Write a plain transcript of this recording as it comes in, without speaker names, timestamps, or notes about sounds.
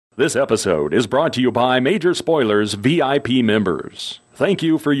This episode is brought to you by Major Spoilers VIP members. Thank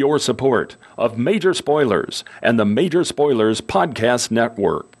you for your support of Major Spoilers and the Major Spoilers Podcast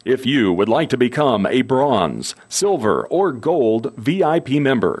Network. If you would like to become a bronze, silver, or gold VIP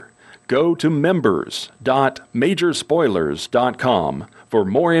member, go to members.majorspoilers.com for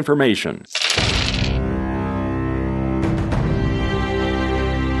more information.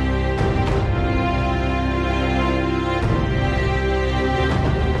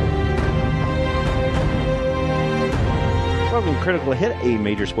 Critical Hit, a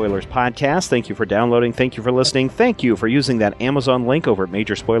Major Spoilers podcast. Thank you for downloading. Thank you for listening. Thank you for using that Amazon link over at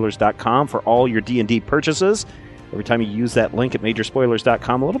majorspoilers.com for all your D&D purchases. Every time you use that link at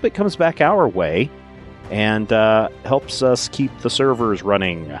majorspoilers.com, a little bit comes back our way and helps us keep the servers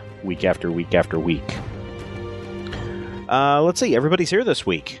running week after week after week. Let's see. Everybody's here this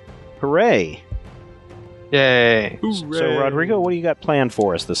week. Hooray. Yay. Hooray. So, Rodrigo, what do you got planned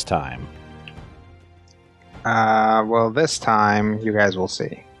for us this time? Well, this time, you guys will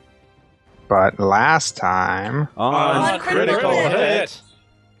see. But last time... On Critical Hit!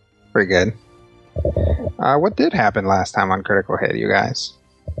 Pretty good. What did happen last time on Critical Hit, you guys?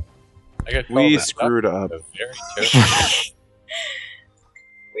 We screwed up.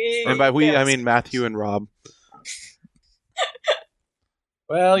 And by we, I mean Matthew and Rob.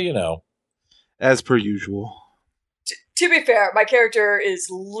 Well, you know. As per usual. To be fair, my character is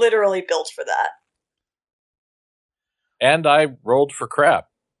literally built for that. And I rolled for crap.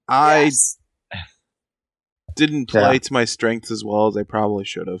 I didn't play to my strengths as well as I probably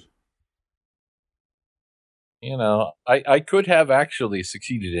should have. You know, I could have actually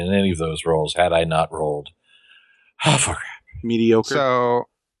succeeded in any of those rolls had I not rolled. Oh, for crap. Mediocre. So,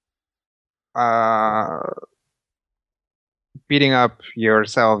 beating up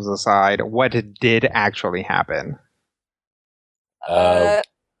yourselves aside, what did actually happen?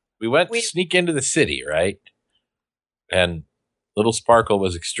 We went to sneak into the city, right? And Little Sparkle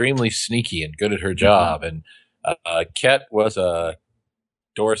was extremely sneaky and good at her job. And Ket was a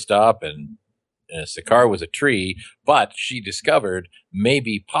doorstop and Sakar was a tree. But she discovered,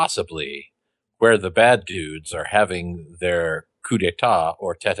 maybe possibly, where the bad dudes are having their coup d'etat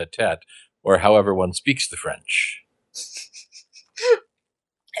or tete-a-tete, or however one speaks the French.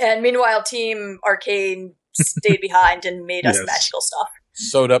 And meanwhile, Team Arcane stayed behind and made us magical stuff.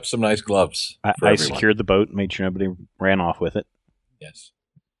 Sewed up some nice gloves. I secured the boat and made sure nobody ran off with it. Yes.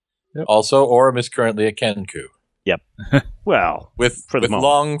 Yep. Also, Orem is currently a Kenku. Yep. Well, with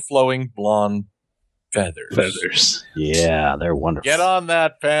long, flowing, blonde feathers. Yeah, they're wonderful. Get on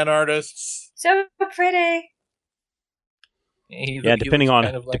that, fan artists. So pretty. Depending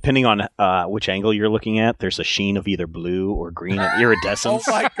on which angle you're looking at, there's a sheen of either blue or green and iridescence.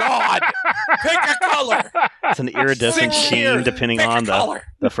 Oh my god! Pick a color! It's an iridescent sheen depending on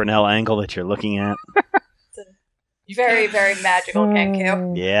the Fresnel angle that you're looking at. It's very, very magical,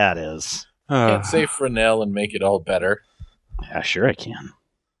 Kenku. Yeah, it is. Can't say Fresnel and make it all better. Yeah, sure I can.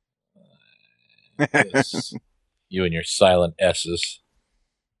 Yes. You and your silent S's.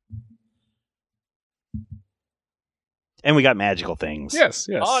 And we got magical things. Yes.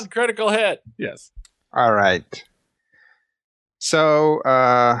 On Critical Hit. Yes. All right. So,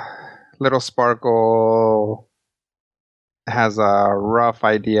 Little Sparkle has a rough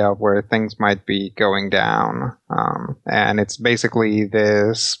idea of where things might be going down. And it's basically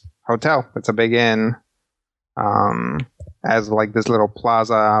this hotel. It's a big inn. Has like this little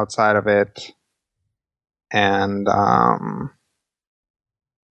plaza outside of it. And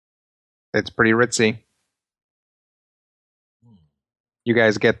it's pretty ritzy. You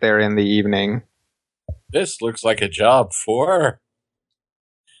guys get there in the evening. This looks like a job for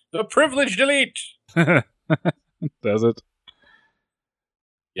the Privileged Elite. Does it?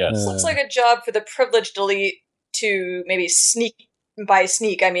 Yes. This looks like a job for the Privileged Elite to maybe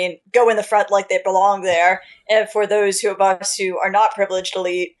go in the front like they belong there, and for those of us who are not Privileged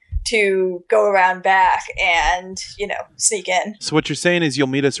Elite to go around back and, sneak in. So what you're saying is you'll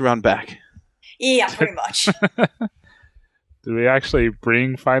meet us around back? Yeah, pretty much. Do we actually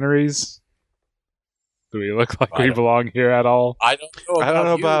bring fineries? Do we look like we belong here at all? I don't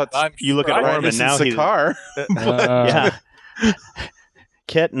know about you look at Orem and now he's car. Yeah.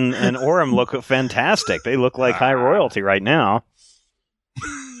 Ket and Orem look fantastic. They look like high royalty right now.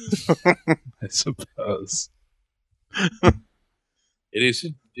 I suppose. It is,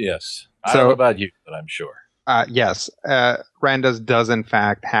 yes. I don't know about you, but I'm sure. Yes. Randus does, in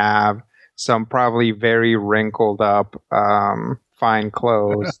fact, have some probably very wrinkled up fine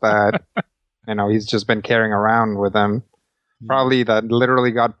clothes that he's just been carrying around with him. Probably that literally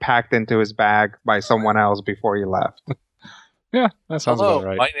got packed into his bag by someone else before he left. Yeah, that sounds Hello, about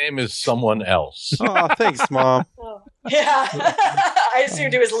right. my name is someone else. Oh, thanks, Mom. Oh. Yeah. I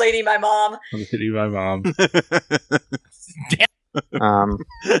assumed it was Lady My Mom. I'm hitting my mom. Um,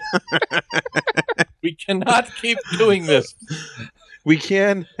 We cannot keep doing this. We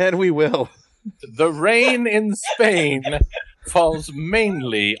can and we will. The rain in Spain falls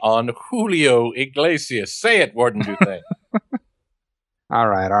mainly on Julio Iglesias. Say it, Warden Duthay. all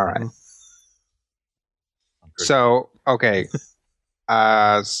right. So, okay.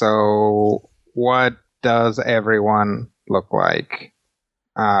 So what does everyone look like?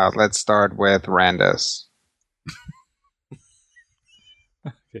 Let's start with Randus.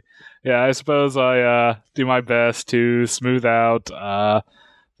 Yeah, I suppose I do my best to smooth out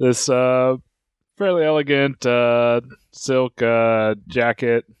this fairly elegant silk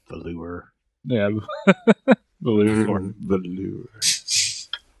jacket. Velour. Yeah, velour. Velour.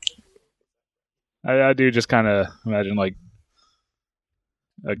 I do just kind of imagine like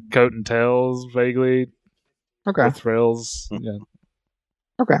a coat and tails vaguely Okay. with frills. Yeah.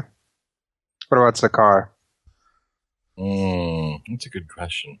 Okay. What about Sakar? That's a good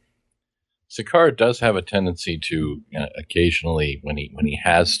question. Sakar does have a tendency to occasionally, when he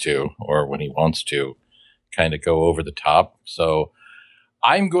has to or when he wants to, kind of go over the top. So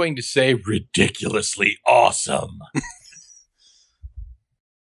I'm going to say ridiculously awesome.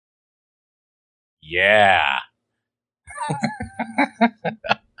 Yeah.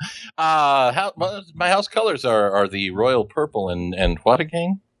 My house colors are the royal purple and what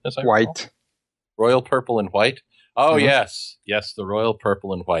again? As I recall? White. Royal purple and white. Oh, Mhm. yes, the royal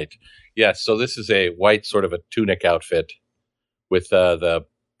purple and white. Yes, so this is a white sort of a tunic outfit with the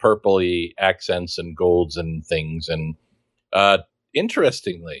purpley accents and golds and things. And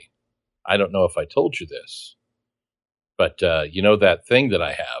interestingly, I don't know if I told you this, but you know that thing that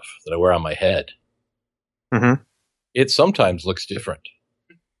I have that I wear on my head? Mhm. It sometimes looks different.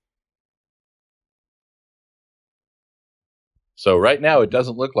 So right now, it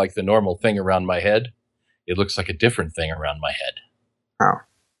doesn't look like the normal thing around my head. It looks like a different thing around my head. Oh.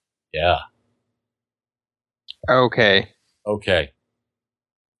 Yeah. Okay. Okay.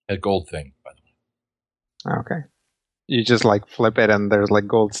 A gold thing, by the way. Okay. You just like flip it and there's like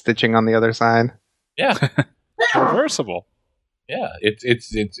gold stitching on the other side. Yeah. Reversible. Yeah.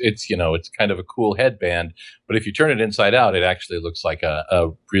 It's you know, it's kind of a cool headband, but if you turn it inside out, it actually looks like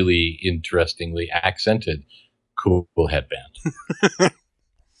a really interestingly accented cool headband.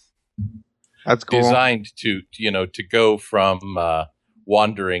 That's cool. Designed to go from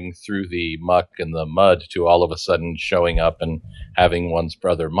wandering through the muck and the mud to all of a sudden showing up and having one's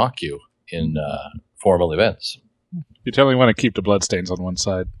brother mock you in formal events. You totally want to keep the bloodstains on one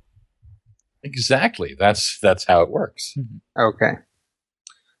side. Exactly. That's how it works. Okay.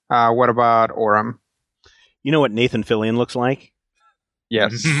 What about Orem? You know what Nathan Fillion looks like?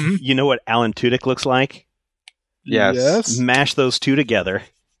 Yes. You know what Alan Tudyk looks like? Yes. Mash those two together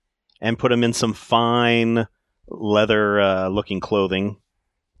and put them in some fine leather looking clothing.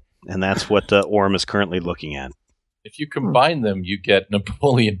 And that's what Orem is currently looking at. If you combine them, you get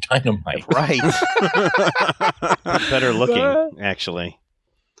Napoleon Dynamite. Right. Better looking, actually.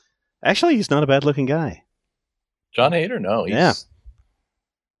 Actually, he's not a bad looking guy. John Hader? No. Yeah.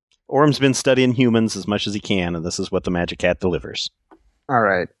 Orem's been studying humans as much as he can, and this is what the Magic Cat delivers. All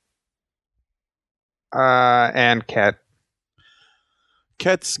right. And Cat.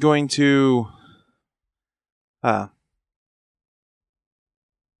 Ket's going to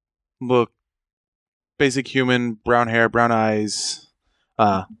look basic human, brown hair, brown eyes,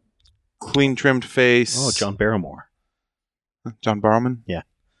 clean trimmed face. Oh, John Barrymore. John Barrowman? Yeah.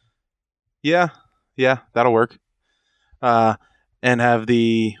 Yeah, that'll work. And have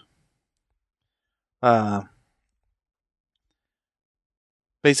the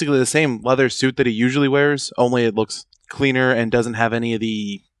basically the same leather suit that he usually wears, only it looks cleaner and doesn't have any of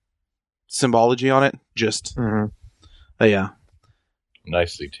the symbology on it. Just a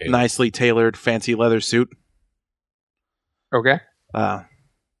Nicely tailored. nicely tailored, fancy leather suit. Okay. And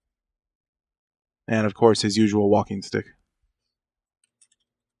of course, his usual walking stick.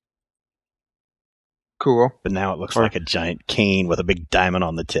 Cool. But now it looks like a giant cane with a big diamond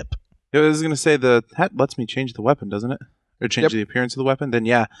on the tip. I was going to say the hat lets me change the weapon, doesn't it? Or change the appearance of the weapon? Then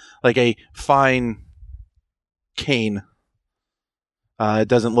yeah, like a fine cane. It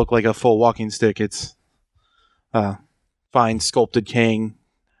doesn't look like a full walking stick. It's fine sculpted cane,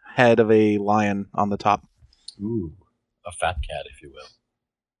 head of a lion on the top. Ooh, a fat cat, if you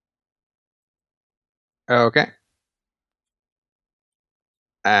will. Okay.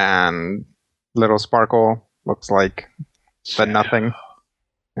 And Little Sparkle looks like the nothing.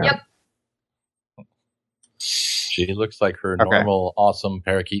 Yep. She looks like her Okay. normal, awesome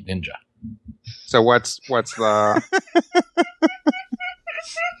parakeet ninja. So what's the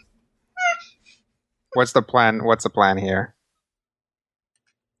what's the plan? What's the plan here?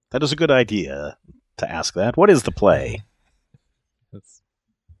 That is a good idea to ask that. What is the play? That's-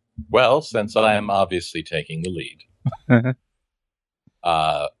 Well, since I am obviously taking the lead,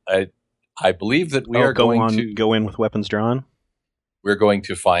 I believe that we are going to go in with weapons drawn. we're going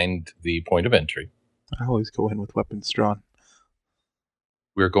to find the point of entry. I always go in with weapons drawn.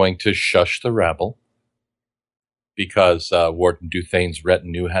 We're going to shush the rabble because Warden Duthane's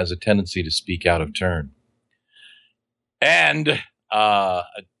retinue has a tendency to speak out of turn. And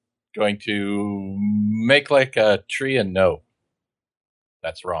going to make like a tree and no.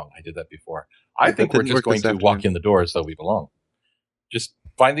 That's wrong. I did that before. I That think we're didn't just work going this to afternoon. walk in the door as though we belong. Just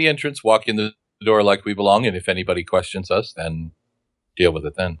find the entrance, walk in the door like we belong, and if anybody questions us, then deal with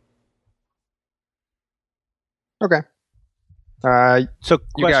it then. Okay. So,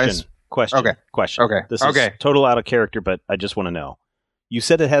 You guys- question. Okay. Question. Okay. This is Okay. total out of character, but I just want to know. You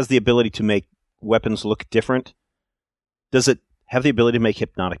said it has the ability to make weapons look different. Does it have the ability to make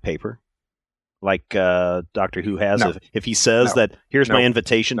hypnotic paper? Like Doctor Who has? No. If he says No. that, here's my Nope.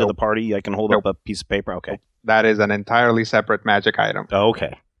 invitation to Nope. the party, I can hold Nope. up a piece of paper? Okay. That is an entirely separate magic item. Oh,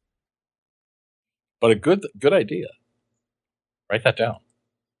 okay. But a good idea. Write that down.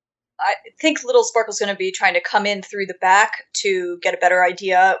 I think Little Sparkle's going to be trying to come in through the back to get a better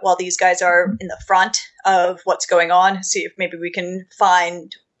idea while these guys are in the front of what's going on. See if maybe we can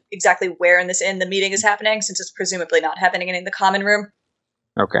find exactly where in the meeting is happening, since it's presumably not happening in the common room.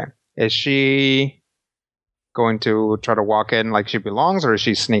 Okay. Is she going to try to walk in like she belongs, or is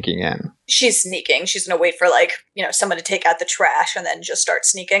she sneaking in? She's sneaking. She's going to wait for someone to take out the trash and then just start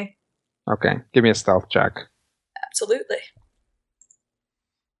sneaking. Okay. Give me a stealth check. Absolutely.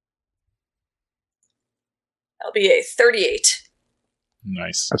 That'll be a 38.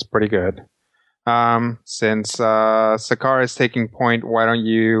 Nice. That's pretty good. Since Sakar is taking point, why don't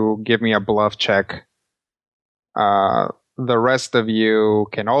you give me a bluff check? The rest of you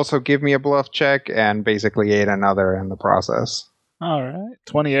can also give me a bluff check and basically aid another in the process. All right.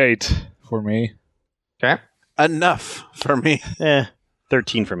 28 for me. Okay. Enough for me.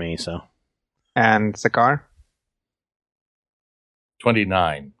 13 for me, so. And Sakar?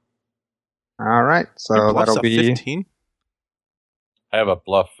 29. All right. So Your bluff's that'll a be 15? I have a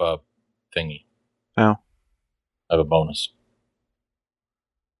bluff thingy. Oh. I have a bonus.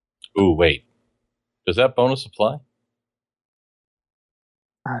 Ooh, wait. Does that bonus apply?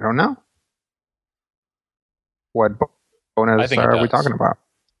 I don't know. What I bonus think it are we does. talking about?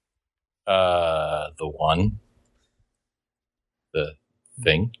 The one. The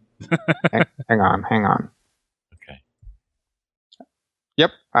thing. Hang on. Okay.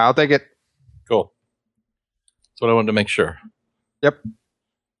 Yep, I'll take it. Cool. That's what I wanted to make sure. Yep.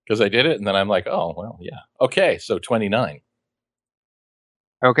 Because I did it, and then I'm like, oh, well, yeah. Okay, so 29.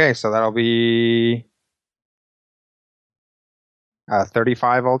 Okay, so that'll be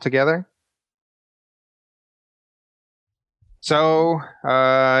 35 altogether. So,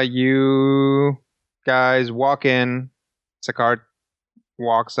 you guys walk in. Sakar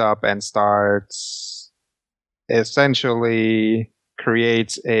walks up and starts essentially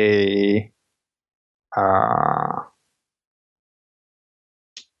creates a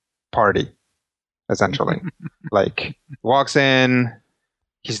party, essentially. Like, walks in,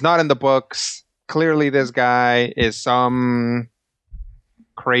 he's not in the books. Clearly, this guy is some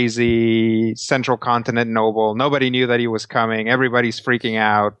crazy Central Continent noble. Nobody knew that he was coming. Everybody's freaking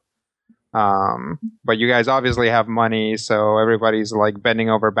out. But you guys obviously have money, so everybody's like bending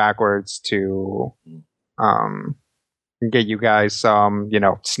over backwards to get you guys some,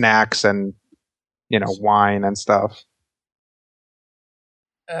 snacks and, wine and stuff.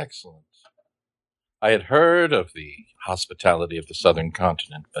 Excellent. I had heard of the hospitality of the southern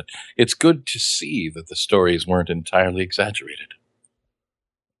continent, but it's good to see that the stories weren't entirely exaggerated.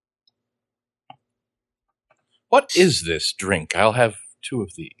 What is this drink? I'll have 2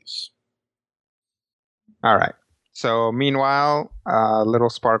 of these. All right. So meanwhile, Little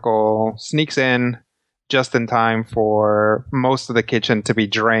Sparkle sneaks in just in time for most of the kitchen to be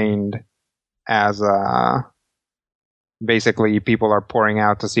drained as basically people are pouring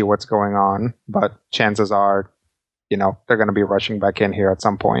out to see what's going on. But chances are, they're going to be rushing back in here at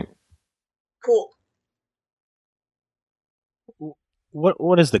some point. Cool.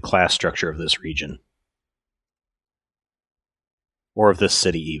 What is the class structure of this region? Or of this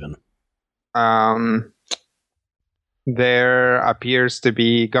city, even? There appears to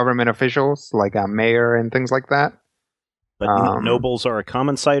be government officials, like a mayor and things like that. But nobles are a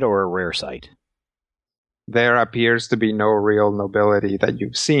common sight or a rare sight? there appears to be no real nobility that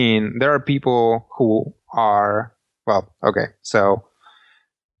you've seen. There are people who are, well, okay, so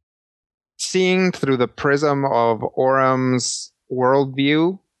seeing through the prism of Orem's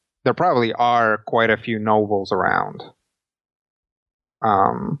worldview, there probably are quite a few nobles around.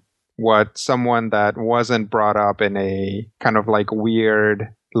 What someone that wasn't brought up in a kind of like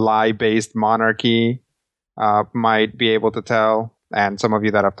weird lie-based monarchy might be able to tell, and some of you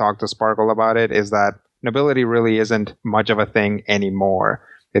that have talked to Sparkle about it, is that nobility really isn't much of a thing anymore.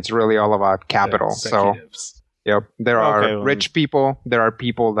 It's really all about capital. So, yep, there are rich people. There are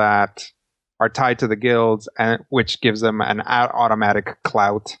people that are tied to the guilds, and which gives them an automatic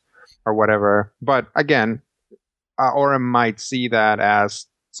clout or whatever. But again, Orem might see that as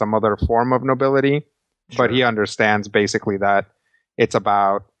some other form of nobility, but he understands basically that it's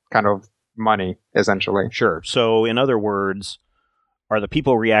about kind of money, essentially. Sure. So, in other words, are the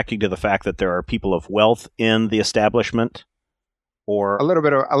people reacting to the fact that there are people of wealth in the establishment, or a little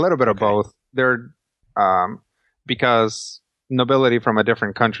bit of both? They're because nobility from a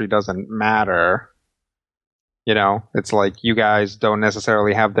different country doesn't matter. You know, it's like you guys don't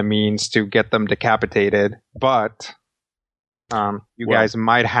necessarily have the means to get them decapitated, but you guys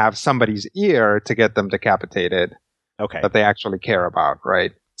might have somebody's ear to get them decapitated. Okay. That they actually care about,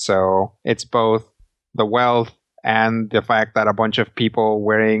 right? So it's both the wealth and the fact that a bunch of people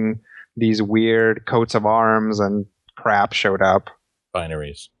wearing these weird coats of arms and crap showed up.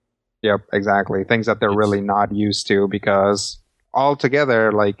 Binaries. Yep, exactly. Things that they're really not used to, because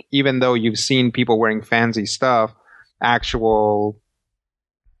altogether, like, even though you've seen people wearing fancy stuff, actual,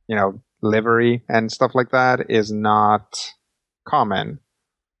 you know, livery and stuff like that is not common.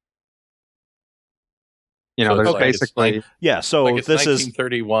 You know, So there's it's basically... So like it's this is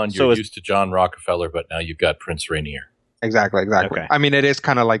 1931. You're used to John Rockefeller, but now you've got Prince Rainier. Exactly. Okay. I mean, it is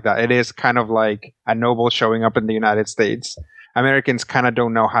kind of like that. It is kind of like a noble showing up in the United States. Americans kind of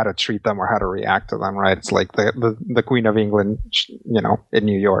don't know how to treat them or how to react to them, right? It's like the Queen of England, you know, in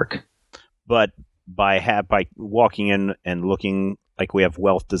New York. But by walking in and looking like we have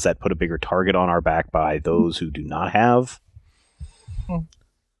wealth, does that put a bigger target on our back by those who do not have?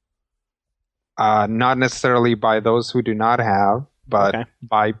 Not necessarily by those who do not have, but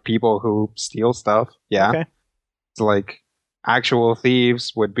by people who steal stuff. Yeah. Okay. It's like actual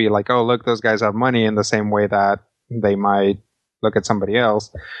thieves would be like, oh, look, those guys have money, in the same way that they might look at somebody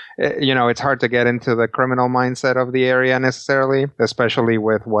else. You know, it's hard to get into the criminal mindset of the area necessarily, especially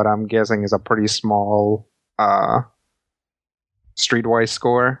with what I'm guessing is a pretty small streetwise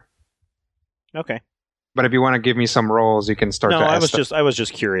score. Okay. But if you want to give me some rolls, you can start. No, I was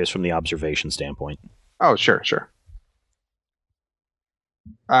just curious from the observation standpoint. Oh, sure.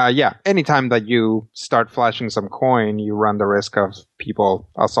 Yeah, anytime that you start flashing some coin, you run the risk of people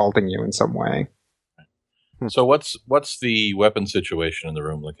assaulting you in some way. So what's the weapon situation in the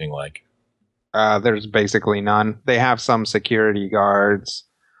room looking like? There's basically none. They have some security guards,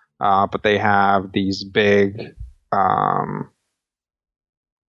 but they have these big,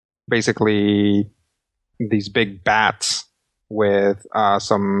 basically these big bats with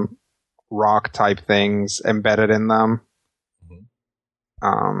some rock type things embedded in them.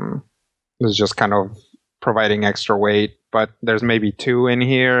 It's just kind of providing extra weight, but there's maybe 2 in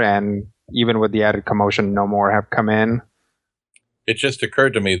here, and even with the added commotion, no more have come in. It just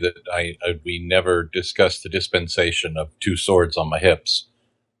occurred to me that we never discussed the dispensation of 2 swords on my hips.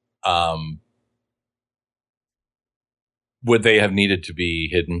 Would they have needed to be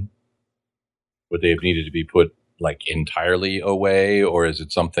hidden? Would they have needed to be put like entirely away, or is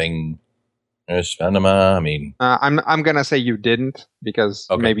it something? I mean, I'm gonna say you didn't, because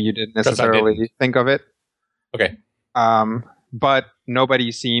maybe you didn't necessarily think of it. Okay. But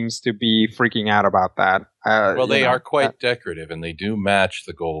nobody seems to be freaking out about that. Well, they are quite decorative, and they do match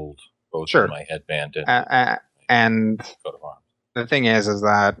the gold, both in my headband and coat of arms. The thing is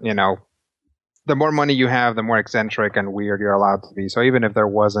that, you know, the more money you have, the more eccentric and weird you're allowed to be. So even if there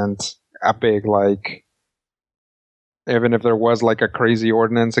wasn't a big, like, even if there was like a crazy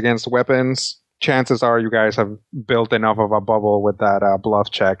ordinance against weapons, chances are you guys have built enough of a bubble with that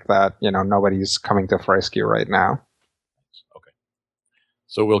bluff check that, you know, nobody's coming to frisk you right now. Okay.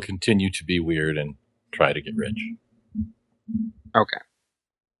 So we'll continue to be weird and try to get rich. Okay.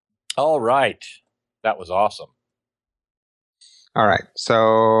 All right. That was awesome. All right.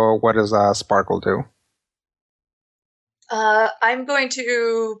 So what does Sparkle do? I'm going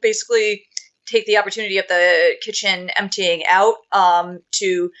to basically take the opportunity of the kitchen emptying out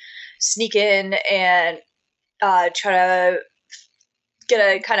to sneak in and try to get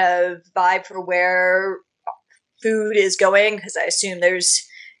a kind of vibe for where food is going, because I assume there's,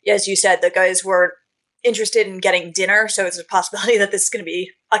 as you said, the guys weren't interested in getting dinner, so it's a possibility that this is going to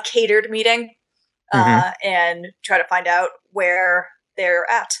be a catered meeting, and try to find out where they're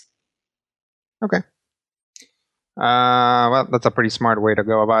at. Okay. Well, that's a pretty smart way to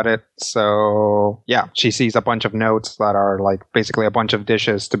go about it. So, yeah, she sees a bunch of notes that are like basically a bunch of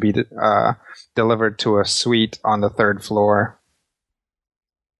dishes to be delivered to a suite on the 3rd floor.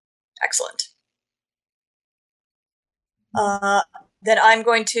 Excellent. Then I'm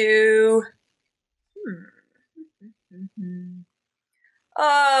going to.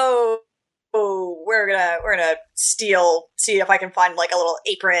 We're gonna see if I can find like a little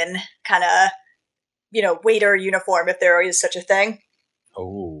apron kind of, waiter uniform if there is such a thing.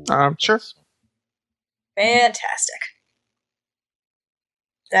 Oh, Sure. Fantastic.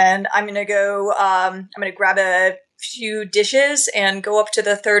 Then I'm gonna go. I'm gonna grab a few dishes and go up to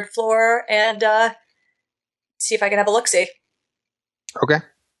the 3rd floor and see if I can have a look-see. Okay.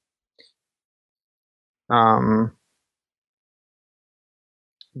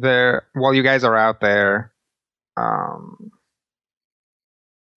 While you guys are out there,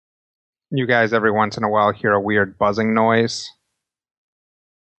 you guys every once in a while hear a weird buzzing noise.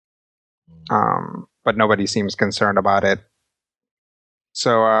 But nobody seems concerned about it.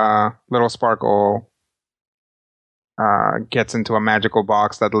 So, Little Sparkle gets into a magical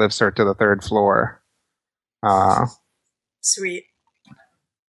box that lifts her to the 3rd floor. Sweet.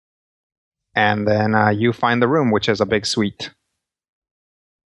 And then you find the room, which is a big suite.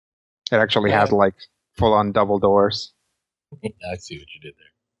 It actually has like full-on double doors. I see what you did there.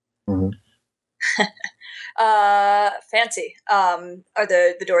 Fancy. Are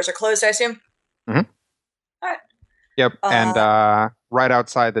the doors are closed, I assume? Mm-hmm. All right. Yep. And right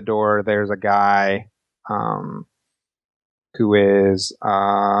outside the door, there's a guy who is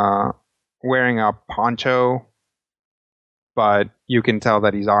wearing a poncho, but you can tell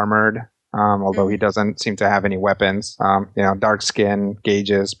that he's armored. Although he doesn't seem to have any weapons. Dark skin,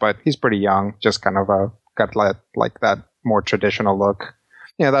 gauges, but he's pretty young. Just kind of got like that more traditional look.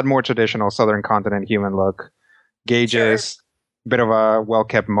 That more traditional Southern Continent human look. Gauges, bit of a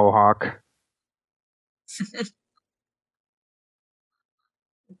well-kept mohawk.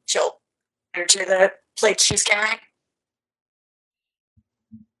 She'll to the plate she's carrying.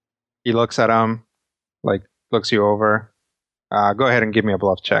 He looks at him, looks you over. Go ahead and give me a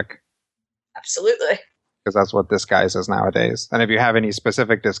bluff check. Absolutely. Because that's what disguise is nowadays. And if you have any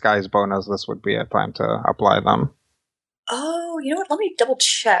specific disguise bonus, this would be a time to apply them. Oh, you know what? Let me double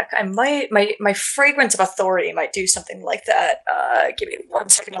check. I might my fragrance of authority might do something like that. Give me 1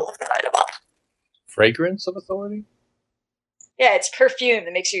 second to look that item up. Fragrance of authority? Yeah, it's perfume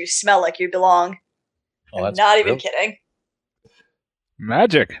that makes you smell like you belong. Oh, I'm not even kidding.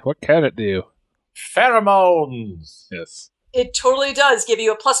 Magic. What can it do? Pheromones. Yes. It totally does give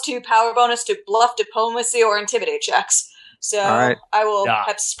you a +2 power bonus to bluff, diplomacy, or intimidate checks. So right. I will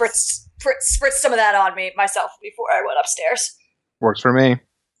have spritz some of that on me myself before I went upstairs. Works for me.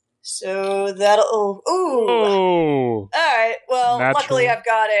 So that'll. Ooh. Oh. All right. Well, Natural. luckily I've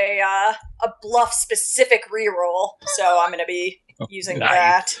got a bluff specific reroll, so I'm going to be using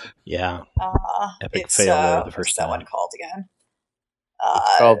that. Yeah. Epic it's, fail there the first what's that time. one called again?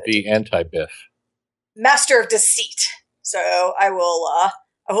 It's called the anti-biff. Master of Deceit. So I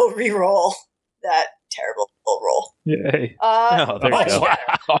will reroll that terrible roll. Yay. Oh, there you much go.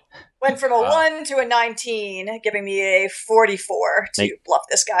 better. Went from a 1 to a 19, giving me a 44 to bluff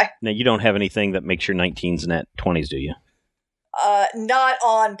this guy. Now, you don't have anything that makes your 19s net 20s, do you? Not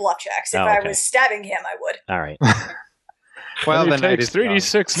on bluff checks. If okay. I was stabbing him, I would. All right. Well, He then takes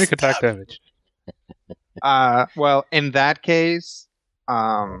 3d6 sneak attack damage. Well, in that case,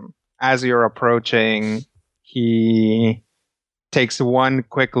 as you're approaching, he takes one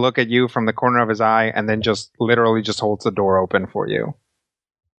quick look at you from the corner of his eye and then just literally just holds the door open for you.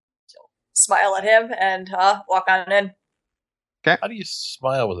 Smile at him and walk on in. How do you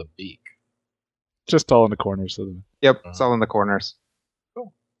smile with a beak? Just all in the corners of them. Yep, it's all in the corners.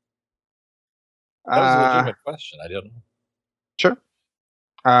 Cool. That was a legitimate question. I don't know. Sure.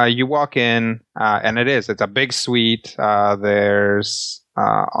 You walk in, and it's a big suite. There's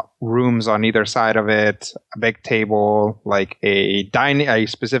rooms on either side of it, a big table, like a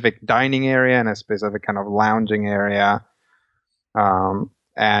specific dining area and a specific kind of lounging area.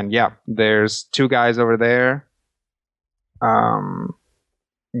 And yeah, there's 2 guys over there,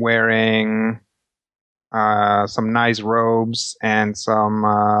 wearing some nice robes and some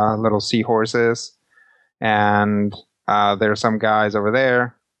little seahorses, and there's some guys over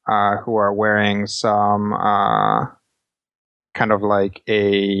there who are wearing some kind of like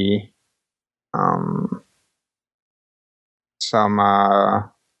a some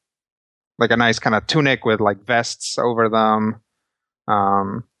like a nice kind of tunic with like vests over them,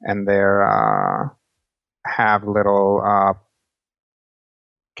 and they're have little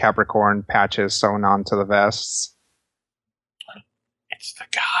Capricorn patches sewn onto the vests. It's the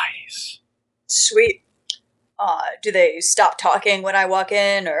guys. Sweet. Do they stop talking when I walk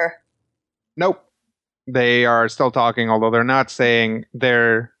in, or? Nope. They are still talking, although they're not saying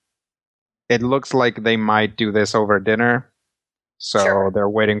they're... It looks like they might do this over dinner. So Sure. they're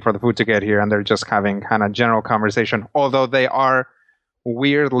waiting for the food to get here, and they're just having kind of general conversation. Although they are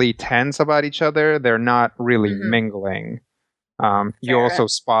weirdly tense about each other, they're not really Mhm. mingling. You Fair. also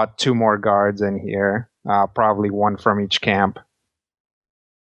spot 2 more guards in here, probably one from each camp.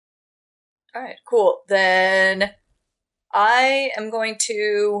 All right, cool. Then I am going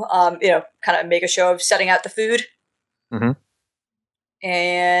to, kind of make a show of setting out the food. Mhm.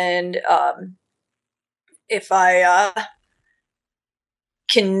 And if I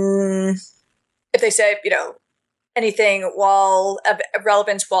can, if they say, anything of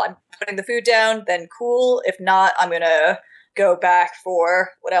relevance while I'm putting the food down, then cool. If not, I'm going to go back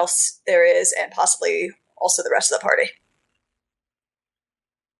for what else there is and possibly also the rest of the party.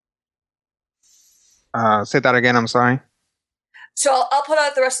 Say that again, I'm sorry. So I'll put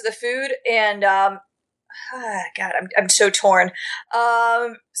out the rest of the food, and God, I'm so torn.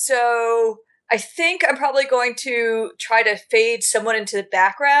 So I think I'm probably going to try to fade someone into the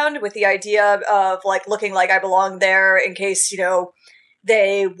background with the idea of like looking like I belong there in case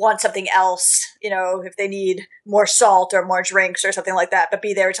they want something else. If they need more salt or more drinks or something like that, but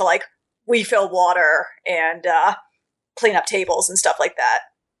be there to like refill water and clean up tables and stuff like that.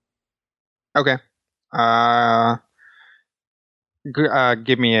 Okay.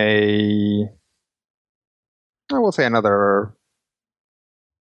 Give me I will say another...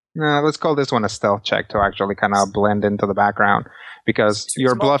 let's call this one a stealth check to actually kind of blend into the background, because Too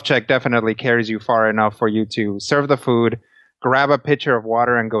your small. bluff check definitely carries you far enough for you to serve the food, grab a pitcher of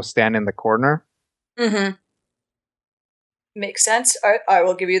water, and go stand in the corner. Mm-hmm. Makes sense. All right, I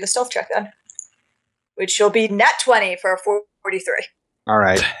will give you the stealth check then, which will be nat 20 for a 43. All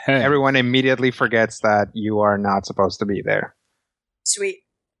right. Everyone immediately forgets that you are not supposed to be there. Sweet.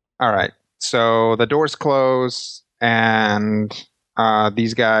 All right. So the doors close, and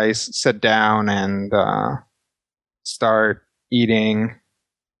these guys sit down and start eating.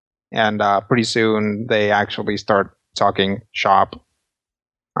 And pretty soon they actually start talking shop.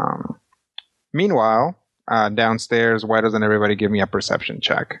 Meanwhile, downstairs, why doesn't everybody give me a perception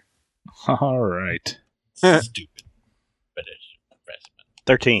check? All right. Stupid. But it's investment.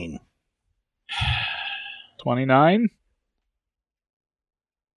 13. 29?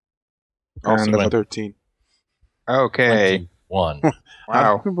 Also And the- went 13. Okay. 21.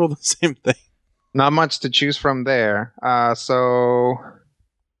 Wow. I rolled the same thing. Not much to choose from there.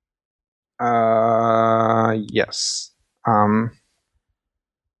 Yes.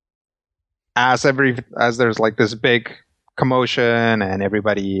 As there's like this big commotion and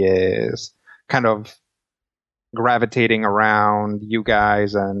everybody is kind of gravitating around you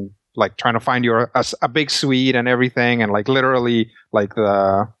guys and like trying to find a big suite and everything, and like literally like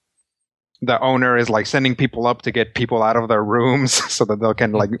the owner is like sending people up to get people out of their rooms so that they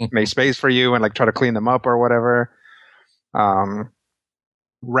can like make space for you and like try to clean them up or whatever.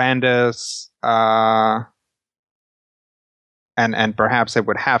 Randus, and perhaps it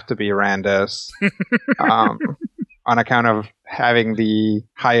would have to be Randus, on account of having the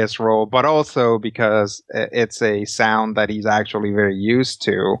highest roll, but also because it's a sound that he's actually very used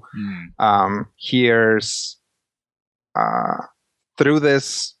to. Hears through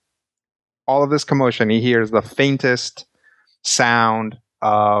all of this commotion, he hears the faintest sound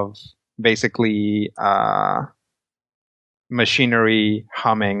of basically machinery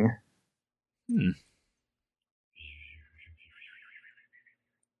humming.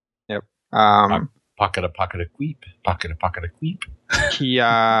 Yep. Pocket a queep. Pocket a queep. He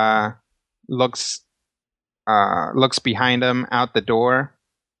looks behind him out the door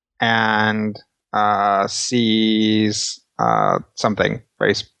and sees something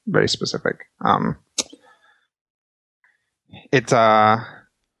very very specific. It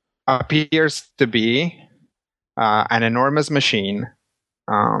appears to be an enormous machine,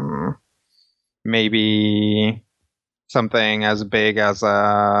 maybe something as big as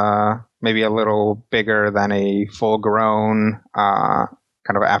maybe a little bigger than a full-grown kind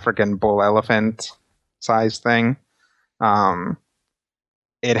of African bull elephant size thing.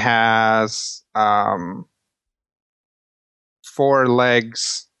 It has 4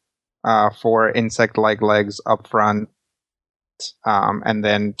 legs, 4 insect-like legs up front, and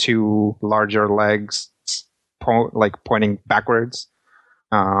then 2 larger legs pointing backwards.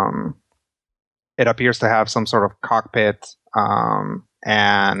 It appears to have some sort of cockpit,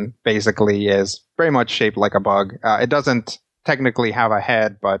 and basically is very much shaped like a bug. It doesn't technically have a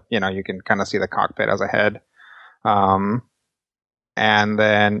head, but you can kind of see the cockpit as a head. And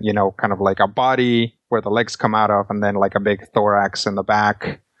then, kind of like a body where the legs come out of, and then like a big thorax in the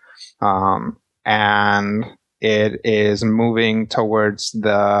back. And it is moving towards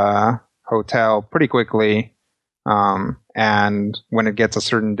the hotel pretty quickly. And when it gets a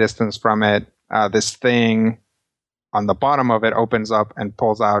certain distance from it, this thing on the bottom of it opens up and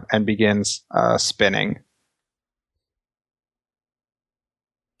pulls out and begins spinning.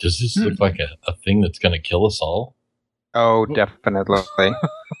 Does this look like a thing that's going to kill us all? Oh, definitely.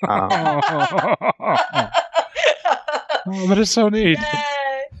 Oh, that is so neat.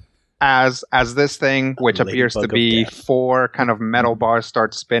 Yay. As this thing, which appears to Ladybug of be death. 4 kind of metal bars,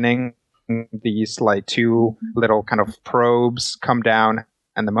 start spinning, these like 2 little kind of probes come down,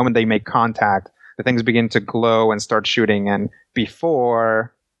 and the moment they make contact, the things begin to glow and start shooting. And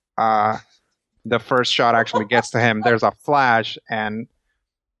before the first shot actually gets to him, there's a flash, and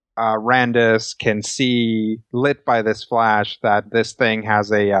Randus can see, lit by this flash, that this thing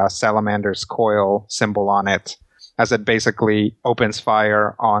has a salamander's coil symbol on it, as it basically opens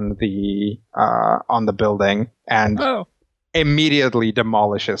fire on the building and immediately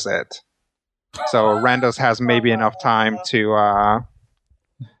demolishes it. So Randus has maybe enough time to,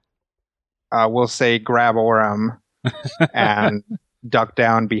 we'll say, grab Orem and duck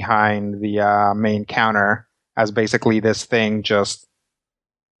down behind the main counter, as basically this thing just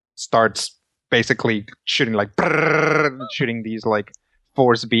starts basically shooting like shooting these like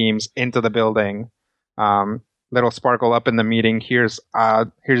force beams into the building. Little Sparkle up in the meeting hears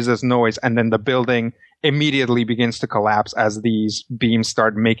this noise, and then the building immediately begins to collapse as these beams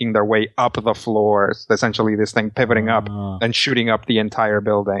start making their way up the floors. Essentially, this thing pivoting up and shooting up the entire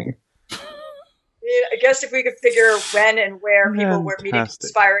building. I guess if we could figure when and where people were meeting to Fantastic.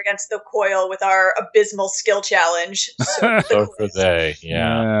 conspire against the coil with our abysmal skill challenge. So So could they,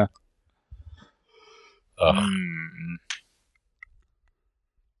 yeah. Ugh.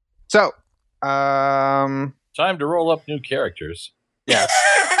 So, Time to roll up new characters. yes.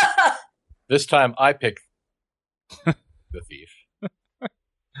 This time I pick the thief.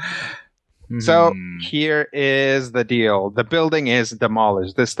 So here is the deal. The building is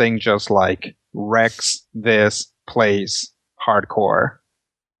demolished. This thing just like wrecks this place hardcore.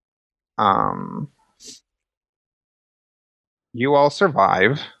 You all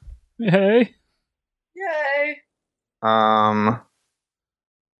survive. Yay. Yay. Orem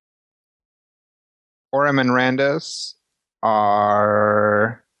and Randus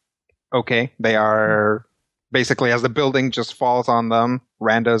are okay. They are basically, as the building just falls on them,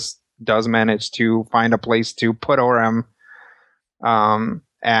 Randus does manage to find a place to put Orem.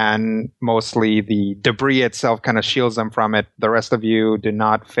 And mostly the debris itself kind of shields them from it. The rest of you do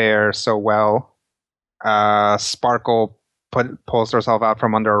not fare so well. Sparkle pulls herself out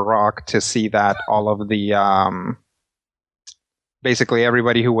from under a rock to see that all of the basically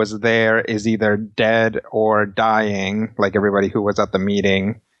everybody who was there is either dead or dying. Like everybody who was at the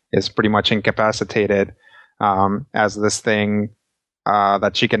meeting is pretty much incapacitated, as this thing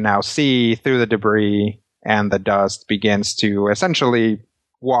that she can now see through the debris and the dust begins to essentially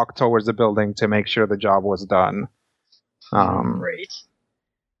walk towards the building to make sure the job was done. Great.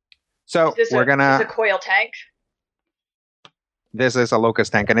 So Is this we're gonna. a coil tank? This is a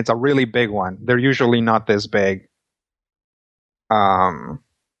locust tank, and it's a really big one. They're usually not this big.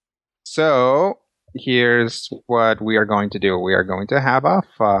 So here's what we are going to do. We are going to have a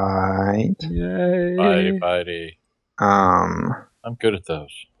fight. Yay. Fighty. I'm good at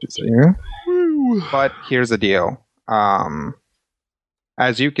those. But here's the deal.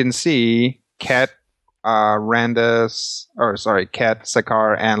 As you can see, Ket, Sakar,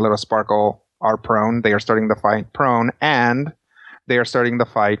 and Little Sparkle are prone. They are starting the fight prone, and they are starting the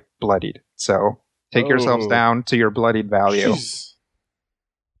fight bloodied. So take yourselves down to your bloodied value. Jeez.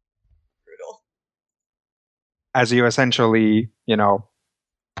 Brutal. As you essentially,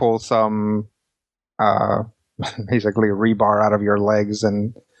 pull some basically rebar out of your legs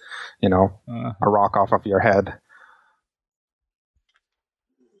and, a rock off of your head.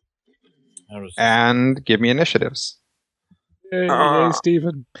 And give me initiatives. Yay,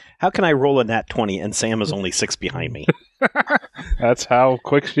 Stephen. How can I roll a nat 20 and Sam is only 6 behind me? That's how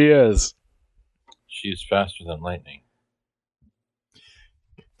quick she is. She's faster than lightning.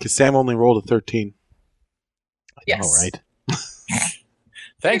 Because Sam only rolled a 13. Yes. All right.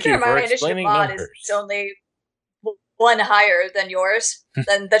 Thank To be you fair, for my initiative explaining mod numbers. is only one higher than yours.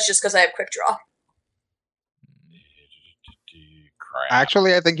 Then that's just because I have quick draw. Crap.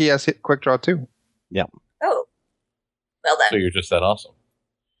 Actually, I think he has hit quick draw too. Oh. Well So then. you're just that awesome.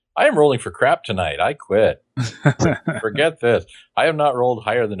 I am rolling for crap tonight. I quit. Forget this. I have not rolled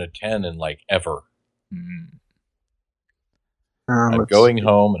higher than a 10 in like ever. I'm let's going see.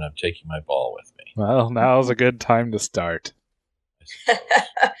 home and I'm taking my ball with me. Well, now's a good time to start.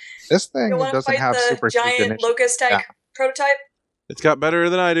 This thing You want to doesn't fight have the super huge giant initiative. locust tank prototype? It's got better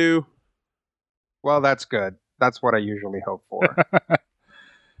than I do. Well, that's good. That's what I usually hope for.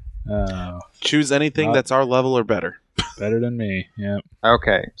 Choose anything that's our level or better. Better than me. Yep.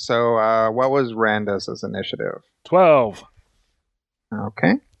 Okay, so what was Randus's initiative? 12.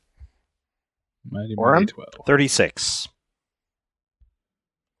 Okay. Mighty Orem? 12. 36.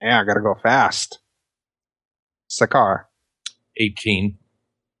 Yeah, I gotta go fast. Sakar. 18.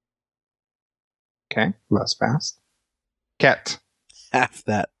 Okay, less fast. Ket. Half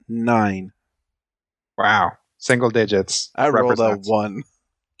that. 9. Wow, single digits. I rolled a represents. 1.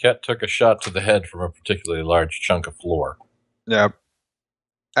 Ket took a shot to the head from a particularly large chunk of floor. Yep.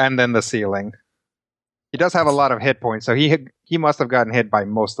 And then the ceiling. He does have a lot of hit points, so he must have gotten hit by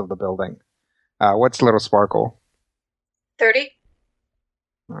most of the building. What's Little Sparkle? 30.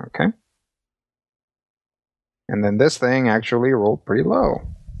 Okay. And then this thing actually rolled pretty low.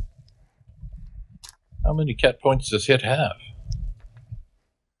 How many Ket points does Hit have?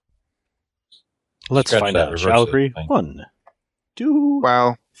 Let's Scratch find that, out, reverse shall it. we? Thank you. 1, 2,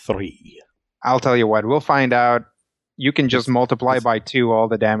 Well, 3. I'll tell you what, we'll find out. You can just multiply by 2 all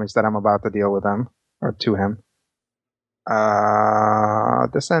the damage that I'm about to deal with him, or to him.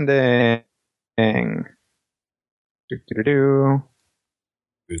 Descending. Do-do-do-do.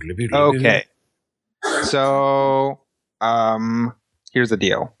 Okay. So, here's the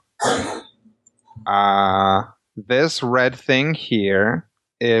deal. This red thing here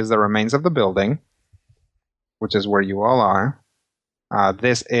is the remains of the building, which is where you all are.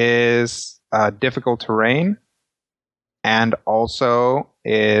 This is difficult terrain, and also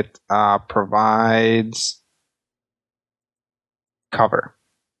it provides cover,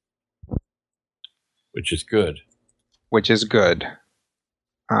 Which is good. which is good.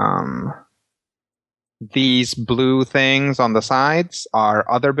 These blue things on the sides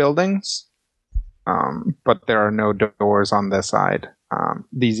are other buildings, but there are no doors on this side.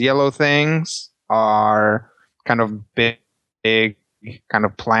 These yellow things are kind of big kind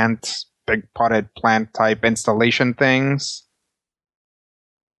of plant, big potted plant type installation things,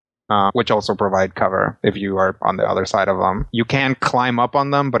 which also provide cover if you are on the other side of them. You can climb up on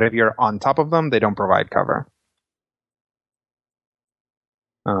them, but if you're on top of them, they don't provide cover.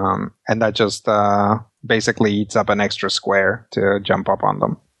 And that just basically eats up an extra square to jump up on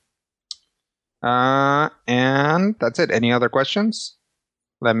them. And that's it. Any other questions?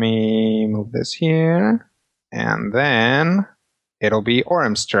 Let me move this here. And then it'll be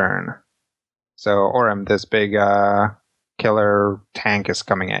Orem's turn. So, Orem, this big killer tank is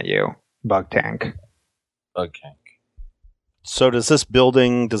coming at you. Bug tank. Bug tank. So does this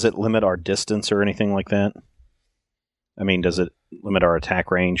building, does it limit our distance or anything like that? I mean, does it limit our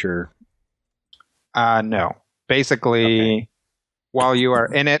attack range or? No. Basically, while you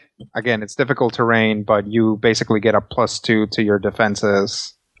are in it, again, it's difficult terrain, but you basically get a +2 to your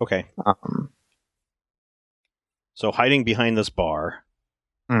defenses. Okay. So hiding behind this bar,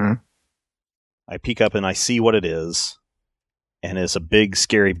 mhm. I peek up and I see what it is, and it's a big,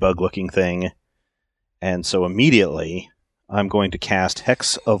 scary bug-looking thing. And so immediately, I'm going to cast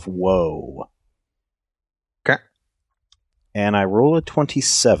Hex of Woe. Okay. And I roll a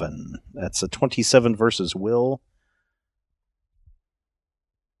 27. That's a 27 versus Will.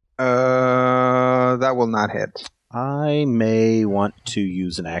 That will not hit. I may want to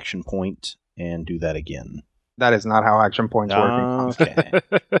use an action point and do that again. That is not how action points work. Okay.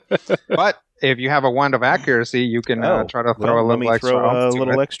 But if you have a wand of accuracy, you can try to throw a let little me extra throw a oomph to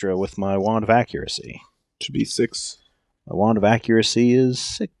little it. extra with my Wand of Accuracy. Should be 6. My Wand of Accuracy is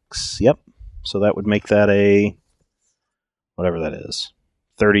 6. Yep. So that would make that a... whatever that is.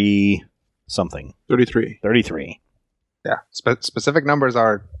 30-something. 33. 33. Yeah, specific numbers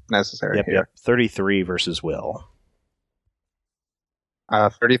are necessary Yep, here. yep. 33 versus Will.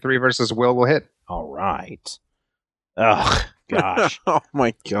 33 versus will hit. All right. Ugh, gosh. Oh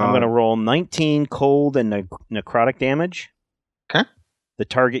my god. I'm going to roll 19 cold and necrotic damage. Okay. The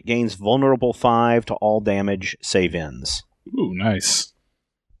target gains vulnerable 5 to all damage save ends. Ooh, nice.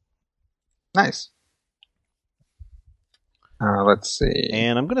 Nice. Let's see.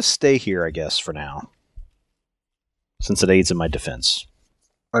 And I'm going to stay here, I guess, for now. Since it aids in my defense.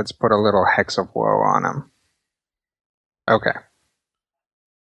 Let's put a little Hex of Woe on him. Okay.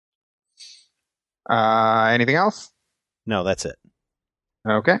 Anything else? No, that's it.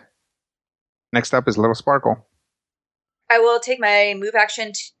 Okay. Next up is Little Sparkle. I will take my move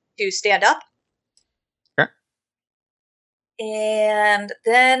action to stand up. Okay. And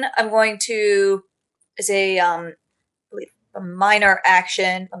then I'm going to, as a minor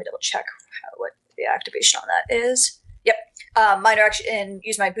action, let me double check what the activation on that is. Yep. Minor action, and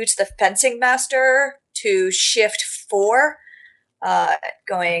use my Boots the Fencing Master to shift 4.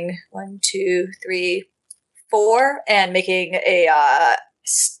 Going 1, 2, 3, 4, and making a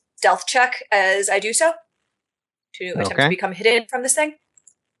stealth check as I do so to attempt to become hidden from this thing.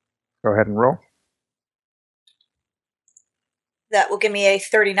 Go ahead and roll. That will give me a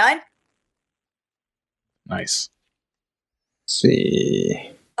 39. Nice. Let's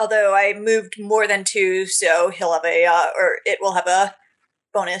see. Although I moved more than 2, so he'll have or it will have a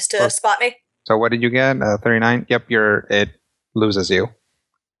bonus to spot me. So what did you get? 39? Yep, it loses you.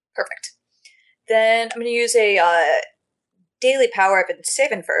 Perfect. Then I'm going to use a daily power I've been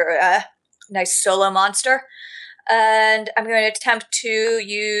saving for a nice solo monster. And I'm going to attempt to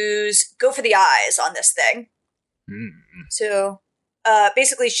go for the eyes on this thing. So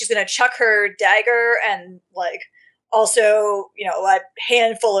basically she's going to chuck her dagger and also, a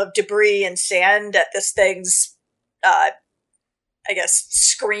handful of debris and sand at this thing's,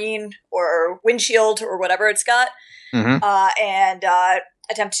 screen or windshield or whatever it's got. Mm-hmm. And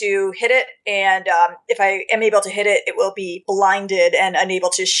attempt to hit it. And if I am able to hit it, it will be blinded and unable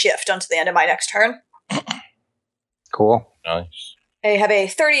to shift until the end of my next turn. Cool. Nice. I have a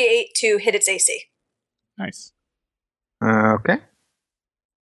 38 to hit its AC. Nice. Okay.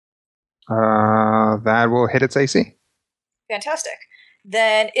 That will hit its AC. Fantastic.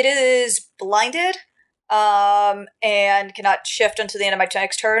 Then it is blinded and cannot shift until the end of my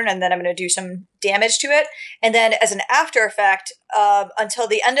next turn, and then I'm going to do some damage to it. And then as an after effect, until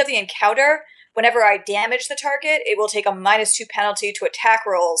the end of the encounter, whenever I damage the target, it will take a -2 penalty to attack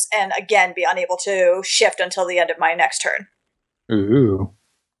rolls and again be unable to shift until the end of my next turn. Ooh.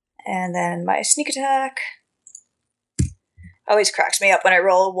 And then my sneak attack always cracks me up when I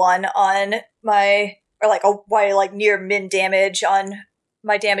roll a 1 on my, or near min damage on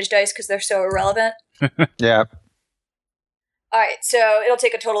my damage dice because they're so irrelevant. Yeah. All right, so it'll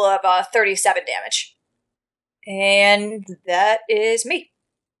take a total of 37 damage. And that is me.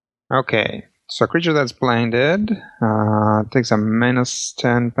 Okay. So a creature that's blinded takes a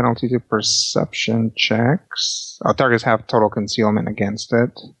 -10 penalty to perception checks. Targets have total concealment against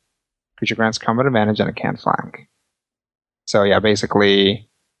it. Creature grants combat advantage and it can't flank. So yeah, basically...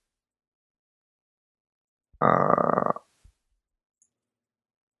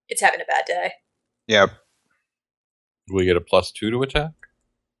 It's having a bad day. Yep. Do we get a +2 to attack?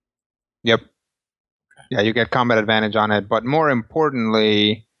 Yep. Yeah, you get combat advantage on it, but more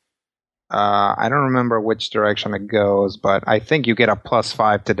importantly, I don't remember which direction it goes, but I think you get a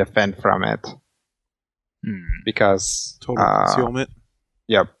 +5 to defend from it. Because... Total concealment?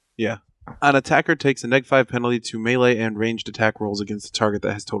 Yep. Yeah. An attacker takes a -5 penalty to melee and ranged attack rolls against a target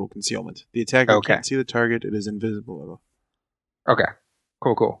that has total concealment. The attacker can't see the target, it is invisible. Okay.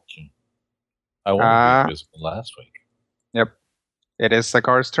 Cool. I wanted to be invisible last week. Yep. It is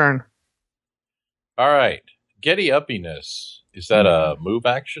Sakar's turn. All right. Getty Uppiness. Is that a move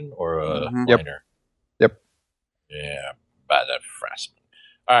action or a minor? Yep. Yeah, bad Frasman.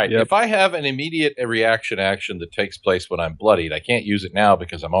 All right. Yep. If I have an immediate reaction action that takes place when I'm bloodied, I can't use it now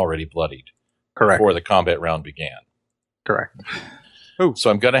because I'm already bloodied. Correct. Before the combat round began. Correct.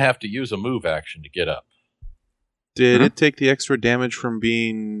 So I'm going to have to use a move action to get up. Did it take the extra damage from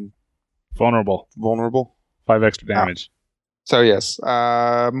being Vulnerable. 5 extra damage. So yes,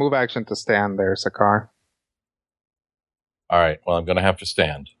 move action to stand there, Sakar. All right. Well, I'm going to have to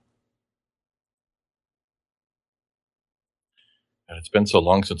stand. And it's been so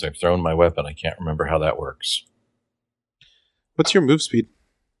long since I've thrown my weapon, I can't remember how that works. What's your move speed?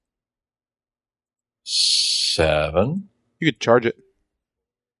 7. You could charge it.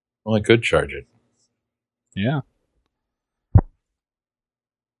 Well, I could charge it. Yeah.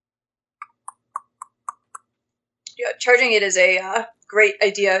 Yeah, charging it is a great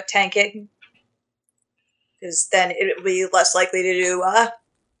idea, tanking. Because then it will be less likely to do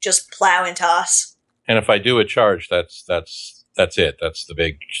just plow into us. And if I do a charge, that's it. That's the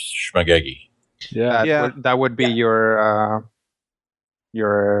big schmagegi. Yeah. That would be your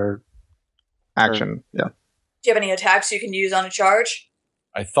action. Yeah. Do you have any attacks you can use on a charge?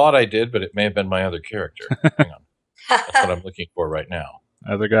 I thought I did, but it may have been my other character. Hang on. That's what I'm looking for right now.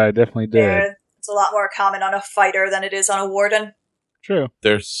 Other guy definitely did. Yeah, it's a lot more common on a fighter than it is on a warden. True.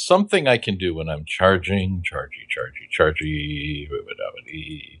 There's something I can do when I'm charging. Chargy.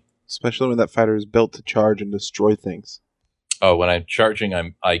 Especially when that fighter is built to charge and destroy things. Oh, when I'm charging,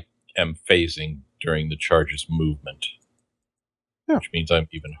 I am phasing during the charge's movement, Yeah. which means I'm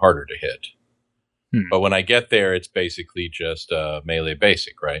even harder to hit. But when I get there, it's basically just melee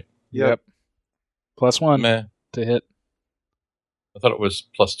basic, right? Yep. +1 Meh. to hit. I thought it was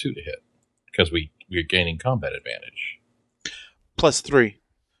 +2 to hit because we're gaining combat advantage. +3.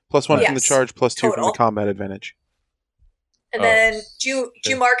 +1 from the Yes. charge, +2 from the Total. combat advantage. And Oh. then do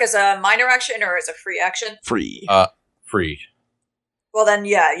you mark as a minor action or as a free action? Free. Free. Well, then,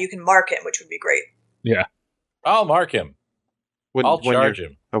 yeah, you can mark him, which would be great. I'll mark him. I'll charge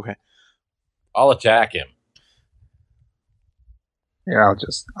him. Okay. I'll attack him. Yeah, I'll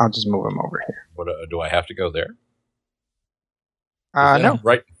just move him over here. What do I have to go there? Is No, that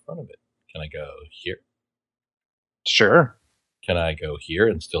right in front of it? Can I go here? sure. Can I go here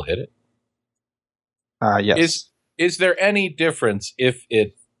and still hit it? Yes. Is there any difference if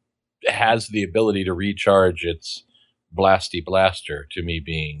it has the ability to recharge its blasty blaster to me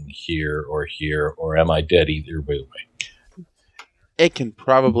being here, or am I dead either way? It can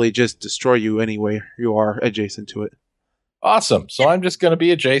probably just destroy you anyway you are adjacent to it. Awesome. So I'm just going to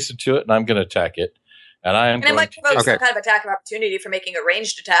be adjacent to it, and I'm going to attack it. And I am And it going might to... provoke Okay. some kind of attack of opportunity for making a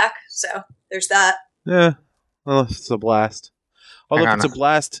ranged attack. So there's that. Yeah. Well, if it's a blast. Although Hang if it's a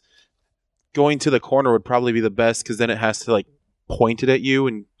blast, going to the corner would probably be the best because then it has to point it at you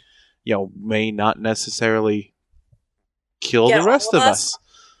and may not necessarily kill Get the rest all of of us.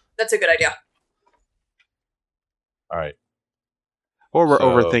 That's a good idea. All right. Or we're So-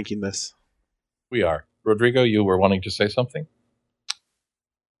 overthinking this. We are. Rodrigo, you were wanting to say something?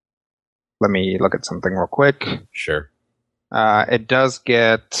 Let me look at something real quick. Sure. It does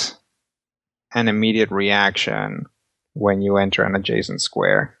get an immediate reaction when you enter an adjacent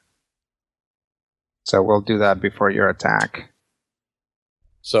square. So we'll do that before your attack.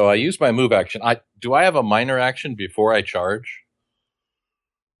 So I use my move action. Do I have a minor action before I charge?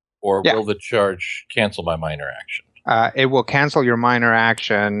 Or Yeah. will the charge cancel my minor action? It will cancel your minor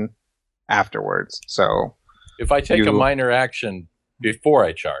action afterwards. So If I take a You- minor action before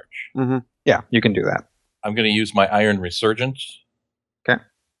I charge, yeah, you can do that. I'm going to use my Iron Resurgence. Okay.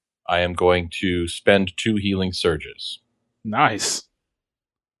 I am going to spend 2 healing surges. Nice.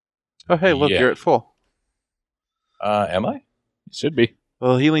 Oh, hey, look, Yeah. you're at full. Am I? Should be,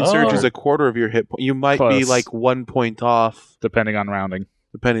 Well, healing surge Oh. is a quarter of your hit point. You might be Plus. like 1 point off, depending on rounding.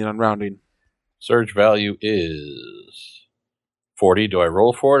 depending on rounding. Surge value is 40. Do I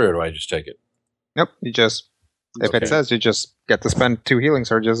roll for it or do I just take it? Nope, you just if Okay. it says you just get to spend 2 healing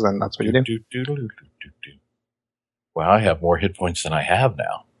surges, then that's what you do. Do. Wow, I have more hit points than I have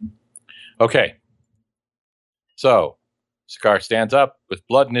now. Okay. So, Scar stands up with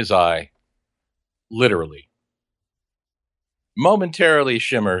blood in his eye. Literally. Momentarily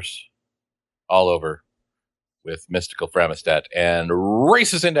shimmers all over with mystical Framistat and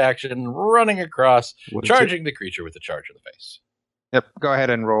races into action, running across, What is charging the creature with a charge in the face. Yep, go ahead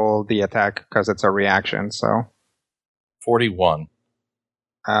and roll the attack because it's a reaction. So 41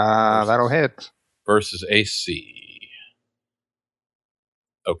 that'll hit. versus AC.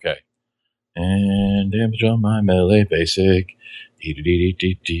 Okay. And damage on my melee basic.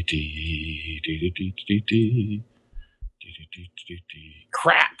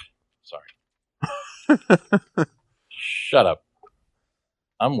 Crap! Sorry. Shut up.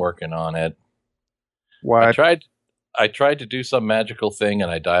 I'm working on it. What? I tried to do some magical thing and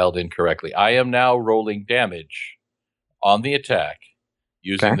I dialed incorrectly. I am now rolling damage on the attack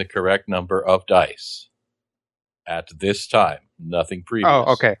using Okay. the correct number of dice at this time. Nothing previous.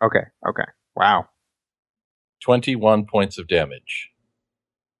 Oh, okay. Wow. 21 points of damage.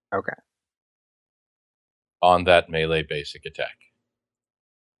 Okay. On that melee basic attack.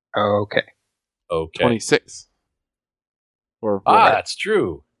 Okay. Okay. 26. Or That's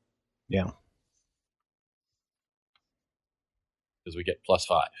true. Yeah. Because we get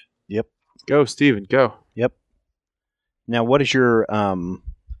 +5. Go, Steven, go. Yep. Now, what is your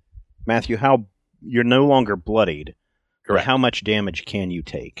Matthew? How you're no longer bloodied? but Correct. How much damage can you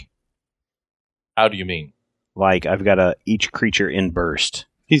take? How do you mean? Like I've got each creature in burst.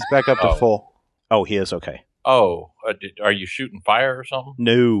 He's back up to Oh. full. Oh, he is okay. Oh, are you shooting fire or something?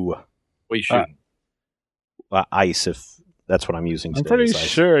 No, What are you shooting? ice. If that's what I'm using. I'm today, pretty is ice.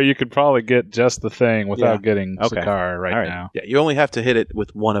 sure you could probably get just the thing without Yeah. getting Okay. Sakaar right, All right. now. Yeah, you only have to hit it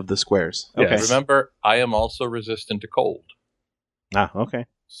with one of the squares. Okay. Yes. Remember, I am also resistant to cold. Okay.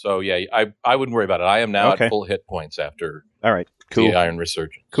 So, yeah, I wouldn't worry about it. I am now Okay. at full hit points after All right. Cool. the Iron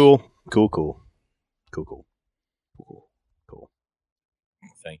Resurgence. Cool.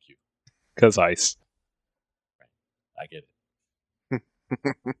 Thank you. Because ice. I get it.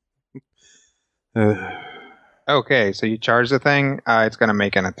 Okay, so you charge the thing. It's going to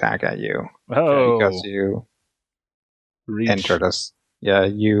make an attack at you Oh, because you reach. entered us. Yeah,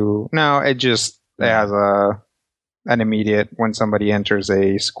 you. No, it has an immediate when somebody enters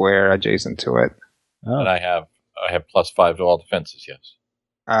a square adjacent to it. Oh. And I have +5 to all defenses. Yes.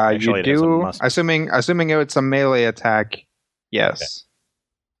 Actually, You it is a do. must. Assuming it's a melee attack. Yes.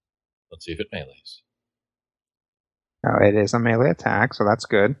 Let's see if it melees. Oh, it is a melee attack, so that's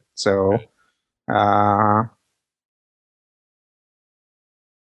good. So,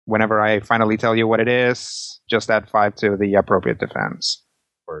 whenever I finally tell you what it is, just add 5 to the appropriate defense.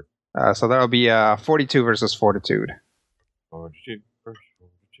 Word. So that'll be 42 versus Fortitude. 42 versus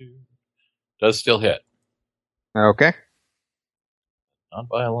 42. Does still hit. Okay. Not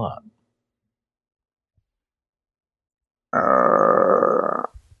by a lot.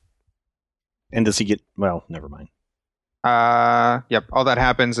 And does he get... Well, never mind. Yep. All that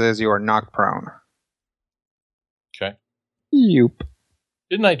happens is you are knocked prone. Okay. Yoop.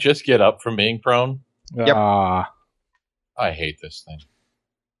 Didn't I just get up from being prone? Yep. I hate this thing.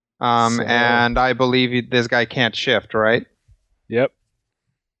 So- And I believe this guy can't shift, right? Yep.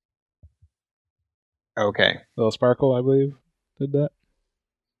 Okay. Little Sparkle, I believe, did that.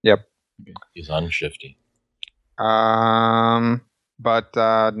 Yep. He's unshifty. But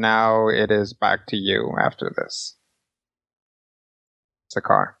now it is back to you after this. It's a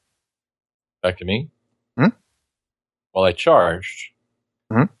car. Back to me. Hmm? Well, I charged.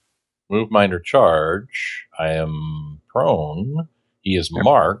 Hmm? Move, minor charge. I am prone. He is Yep.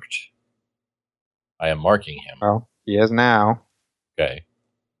 marked. I am marking him. Well, he is now. Okay.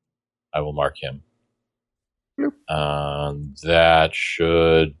 I will mark him. Bloop. That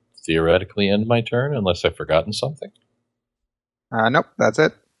should theoretically end my turn, unless I've forgotten something. Nope, that's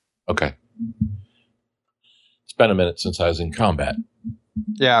it. Okay. It's been a minute since I was in combat.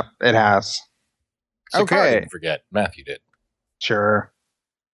 Yeah, it has. Sakari Okay. didn't forget. Matthew did. Sure.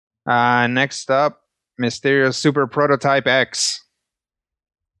 Next up, Mysterious Super Prototype X.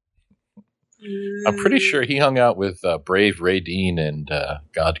 I'm pretty sure he hung out with Brave Radine and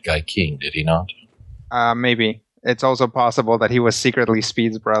God Guy King, did he not? Maybe. It's also possible that he was secretly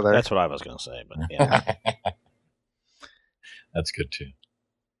Speed's brother. That's what I was going to say, but yeah. That's good too.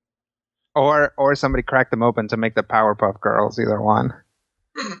 Or somebody cracked them open to make the Powerpuff Girls, either one.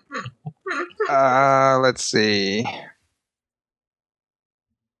 Let's see.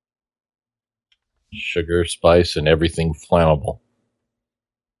 Sugar, spice, and everything flammable.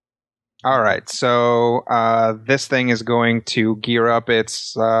 All right, so this thing is going to gear up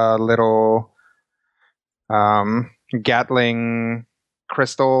its little Gatling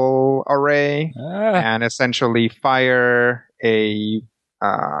crystal array and essentially fire a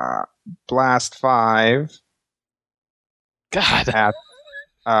blast 5 God. at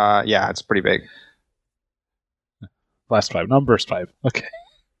yeah, it's pretty big. Last 5. Numbers 5. Okay.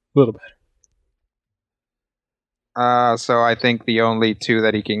 A little better. So I think the only 2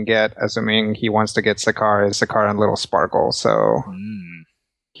 that he can get, assuming he wants to get Sakar, is Sakar and Little Sparkle. So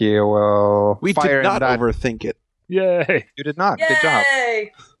he will We fire did not that. overthink it. Yay. You did not. Good job.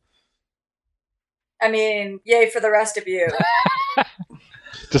 Yay! I mean, yay for the rest of you.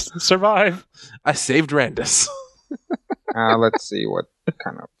 Just survive. I saved Randus. Let's see what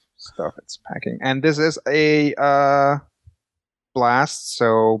kind of stuff it's packing. And this is a blast,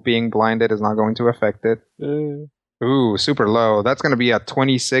 so being blinded is not going to affect it. Ooh, super low. That's going to be a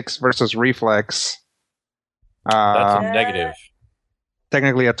 26 versus reflex. That's a Yeah. negative.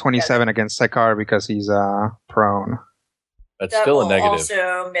 Technically a 27 against Sekar because he's prone. That's That still a will negative.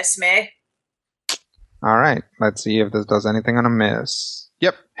 also miss me. All right, let's see if this does anything on a miss.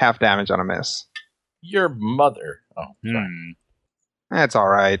 Yep, half damage on a miss. Your mother. Oh, sorry. That's all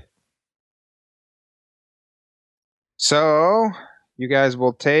right. So, you guys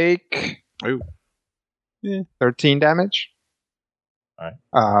will take Ooh. 13 damage. All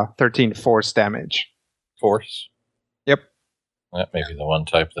right. 13 force damage. Force. Yep. That may be the one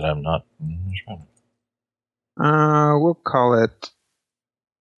type that I'm not. We'll call it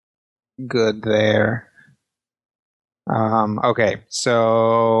good there. Okay,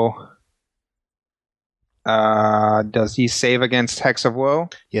 so does he save against Hex of Woe?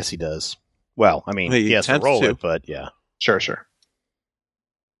 Yes, he does. Well, I mean, He he has to attempts roll to. it, but yeah. Sure.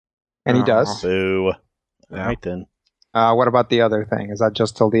 And he does. Boo. Yeah. All right, then. What about the other thing? Is that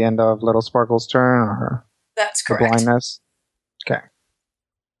just till the end of Little Sparkle's turn, or That's the correct. blindness? Okay.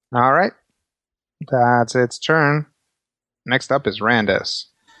 All right. That's its turn. Next up is Randus.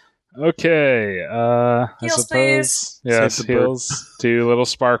 Okay. I Heals, suppose. please. Yes, Save the bird. heals to Little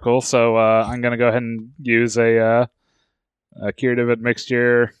Sparkle. So I'm going to go ahead and use a curative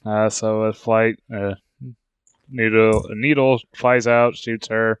admixture. So a flight. needle flies out, shoots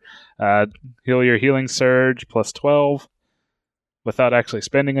her. Heal your healing surge plus 12 without actually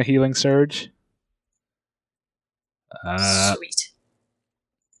spending a healing surge. Sweet.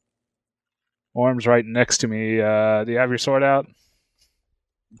 Orm's right next to me. Do you have your sword out?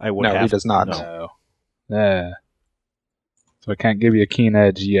 I would No, have he does not. No. Yeah. So I can't give you a keen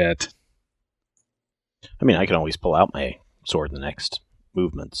edge yet. I mean, I can always pull out my sword in the next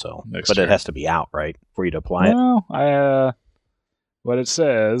movement, Next but turn. it has to be out, right, for you to apply it. Well, what it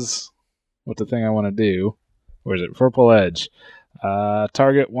says, what the thing I want to do, where is it? Purple edge.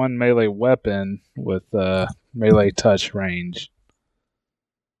 Target one melee weapon with melee touch range.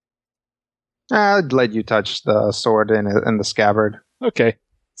 I'd let you touch the sword in the scabbard. Okay.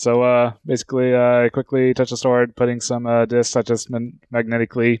 So basically, I quickly touch the sword, putting some discs I just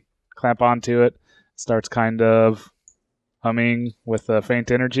magnetically clamp onto it. Starts kind of humming with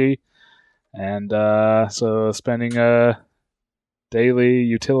faint energy. And so spending daily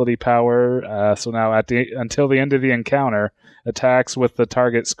utility power. So now until the end of the encounter, attacks with the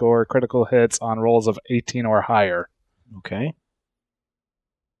target score critical hits on rolls of 18 or higher. Okay.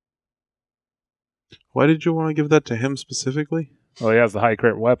 Why did you want to give that to him specifically? Well, he has the high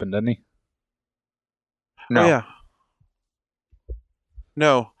crit weapon, doesn't he? No. Oh, yeah.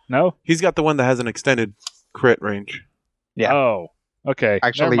 No. No? He's got the one that has an extended crit range. Yeah. Oh, okay.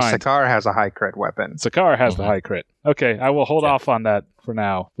 Actually, never mind. Sakar has a high crit weapon. Sakar has the Mhm. high crit. Okay, I will hold Okay. off on that for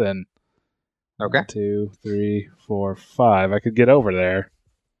now, then. Okay. 1, 2, 3, 4, 5. I could get over there.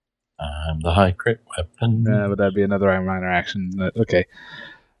 I'm the high crit weapon. But that'd be another minor action. Okay.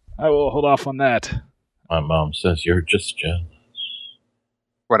 I will hold off on that. My mom says you're just jealous.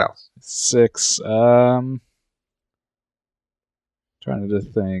 What else? 6. Trying to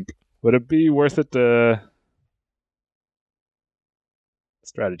think. Would it be worth it to...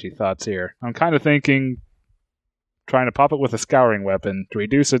 Strategy thoughts here. I'm kind of thinking trying to pop it with a scouring weapon to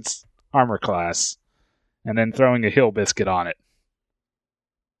reduce its armor class, and then throwing a heal biscuit on it.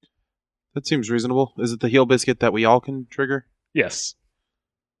 That seems reasonable. Is it the heal biscuit that we all can trigger? Yes.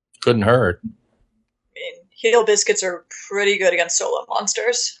 Couldn't hurt. I mean, heal biscuits are pretty good against solo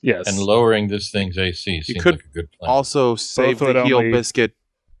monsters. Yes. And lowering this thing's AC seems could like a good plan. Also, save Both would the heal only- biscuit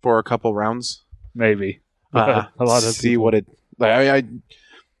for a couple rounds. Maybe. But a lot of see people- what it. Like,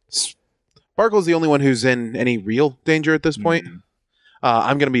 Sparkle's the only one who's in any real danger at this point. Mhm.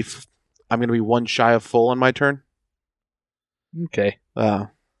 I'm gonna be one shy of full on my turn. Okay. And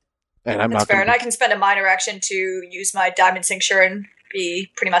I'm That's not fair, gonna and I can spend a minor action to use my diamond cincture and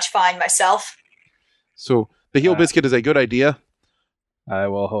be pretty much fine myself. So the heal Uh, biscuit is a good idea I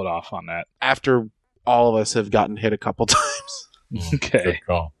will hold off on that. after all of us have gotten hit a couple times. Okay. Good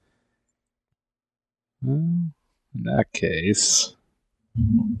call. Well, in that case,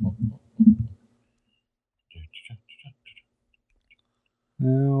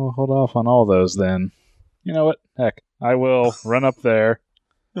 we'll hold off on all those then. You know what? Heck, I will run up there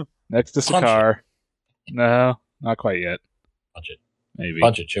next to Punch Sakar. No, not quite yet. Punch it. Maybe.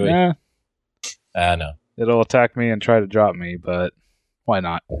 Punch it, Chewie. Yeah, No. it'll attack me and try to drop me, but why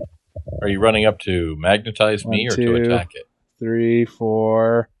not? Are you running up to magnetize me 1, or to 2. attack it? 3,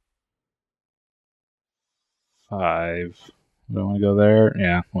 4, 5. Do I want to go there?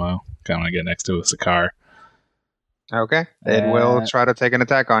 Yeah, well, kind of want to get next to a Sakar. Okay. It will try to take an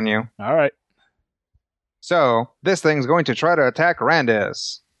attack on you. All right. So, this thing's going to try to attack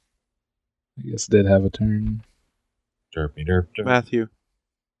Randis. I guess it did have a turn. Derpy derp derp. Matthew,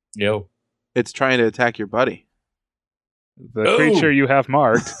 Yo. it's trying to attack your buddy. The Ooh. creature you have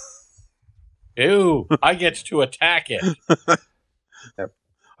marked. Ew. I get to attack it. Does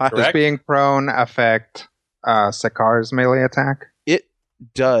Correct? being prone affect Sakar's melee attack? It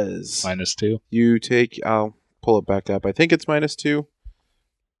does. -2. You take. I'll pull it back up. I think it's -2. You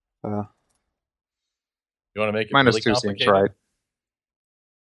want to make it -2 really seems complicated? right.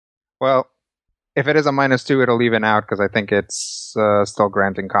 Well, if it is a -2, it'll even out because I think it's still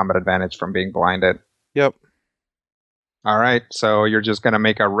granting combat advantage from being blinded. Yep. All right, so you're just going to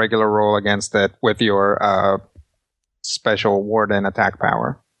make a regular roll against it with your special warden attack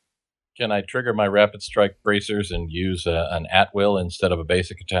power. Can I trigger my rapid strike bracers and use an at-will instead of a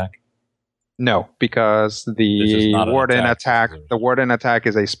basic attack? No, because This is the not an warden attack. attack, the warden attack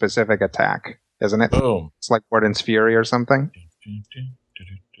is a specific attack, isn't it? Boom. It's like Warden's Fury or something.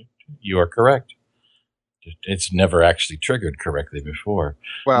 You are correct. It's never actually triggered correctly before.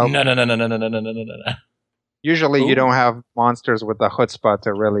 Well, No. usually Ooh. you don't have monsters with the chutzpah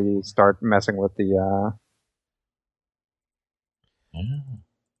to really start messing with the. Yeah.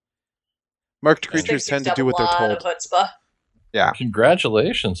 Marked This thing creatures Seems tend to do what they're have a lot told. of chutzpah.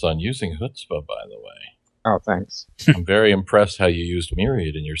 Congratulations on using Chutzpah, by the way. Oh, thanks. I'm very impressed how you used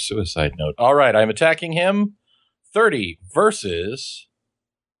Myriad in your suicide note. All right, I'm attacking him. 30 versus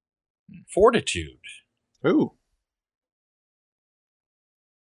Fortitude. Ooh.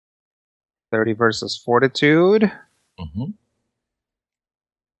 30 versus Fortitude. Mm-hmm.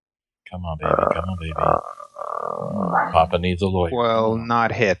 Come on, baby. Come on, baby. Papa needs a lawyer. Will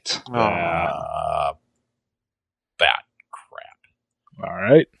not hit. That crap. All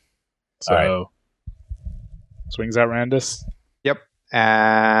right. So, All swings at Randus. Yep.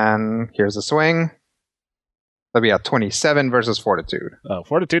 And here's a swing. That'll be a 27 versus Fortitude.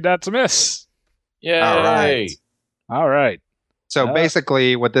 Fortitude, that's a miss. Yay! All right. All right. So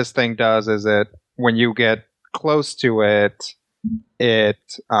basically, what this thing does is when you get close to it, it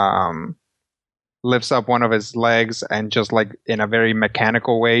lifts up one of his legs and just like in a very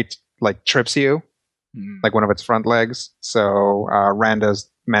mechanical way, like trips you, like one of its front legs. So Randus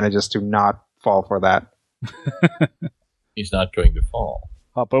manages to not fall for that. He's not going to fall.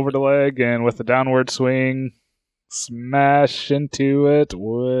 Hop over the leg and with the downward swing, smash into it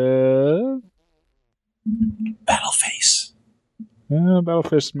with Battle face.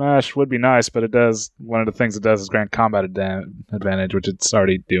 Battlefish Smash would be nice, but it does one of the things it does is grant combat advantage, which it's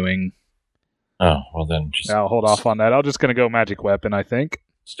already doing. Oh, well then just... I'll hold off on that. I'm just going to go Magic Weapon, I think.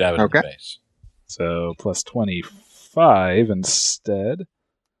 Stab it in the face. So plus 25 instead.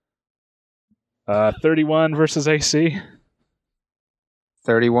 31 versus AC.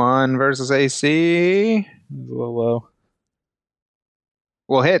 31 versus AC. It's a little low.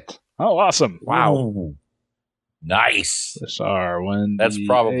 Will hit. Oh, awesome. Wow. Ooh. Nice. That's our 1. That's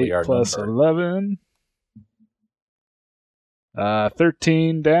probably our plus number. 11.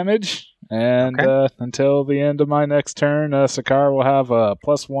 13 damage. And until the end of my next turn, Sakar will have a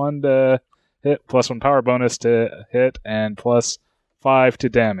 +1 to hit, +1 power bonus to hit, and +5 to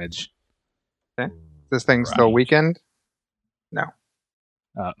damage. Okay. This thing's still weakened? No.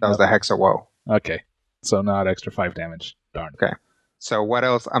 That was the Hex of Woe. Okay. So not extra 5 damage. Darn. Okay. So what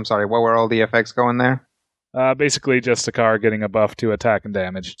else? I'm sorry, what were all the effects going there? Basically just Sakar getting a buff to attack and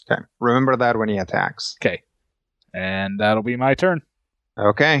damage. Okay. Remember that when he attacks. Okay. And that'll be my turn.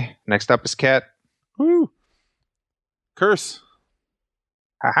 Okay. Next up is Ket. Woo. Curse.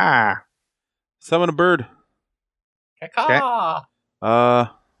 Haha. Summon a bird. Okay.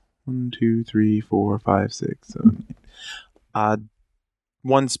 1, 2, 3, 4, 5, 6, 7, 8.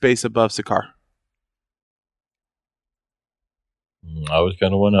 One space above Sakar. Always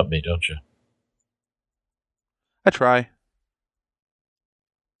going to one up me, don't you? I try.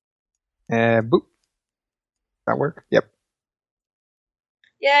 Boop. That work? Yep.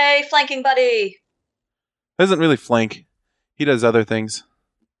 Yay, flanking buddy! Doesn't really flank. He does other things.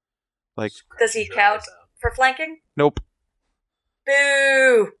 Like, Does he count for flanking? nope.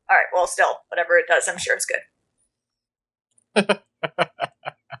 Boo! Alright, well, still, whatever it does, I'm sure it's good.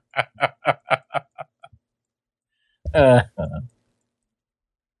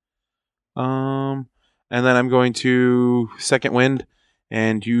 And then I'm going to second wind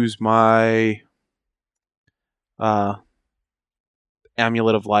and use my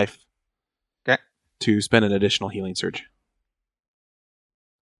amulet of life. Okay. To spend an additional healing surge.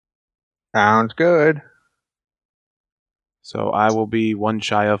 Sounds good. So I will be one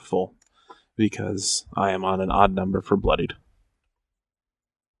shy of full because I am on an odd number for bloodied.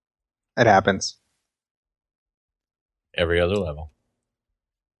 It happens. Every other level.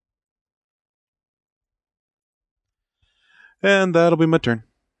 And that'll be my turn.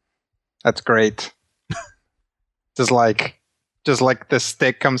 That's great. just like the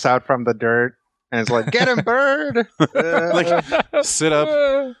stick comes out from the dirt and it's like, get him, bird! Like, sit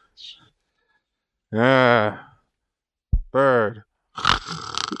up. Bird.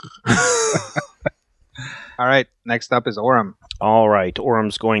 All right, next up is Orem. All right,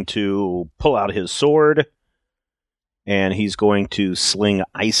 Orem's going to pull out his sword, and he's going to sling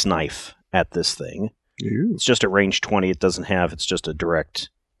Ice Knife at this thing. Ew. It's just a range 20. It's just a direct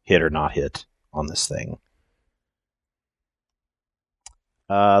hit or not hit on this thing.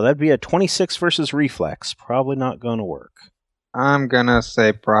 That'd be a 26 versus reflex. Probably not going to work. I'm gonna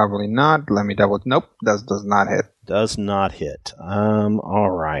say probably not. Let me double. Nope, does not hit. Does not hit.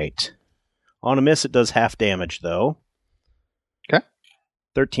 All right. On a miss, it does half damage, though. Okay.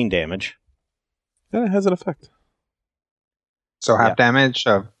 13 damage. Yeah, it has an effect. So half damage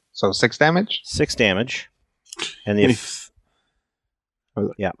of 6 damage. 6 damage. And the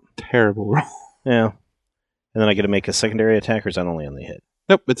terrible roll. yeah. And then I get to make a secondary attack, or is that only on the hit?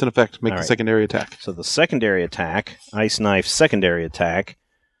 Nope, it's an effect. Make All a right. secondary attack. So the secondary attack, Ice Knife secondary attack,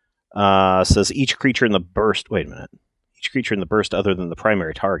 says each creature in the burst... Wait a minute. Each creature in the burst other than the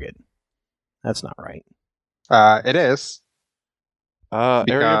primary target. That's not right. It is. Area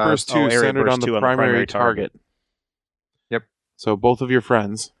Because- burst 2 area centered burst on the 2 primary target. Yep. So both of your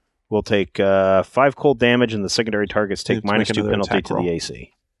friends. We'll take 5 cold damage, and the secondary targets take Need to make -2 another penalty attack to roll. the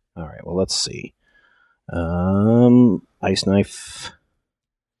AC. All right, well, let's see. Ice Knife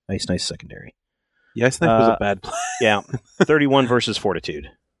secondary. Yeah, I think it was a bad play. Yeah, 31 versus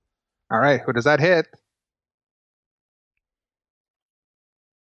Fortitude. All right, who does that hit?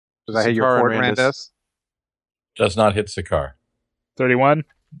 Does that hit your Sakara fort, and Randus. Randus? Does not hit Sakar. 31?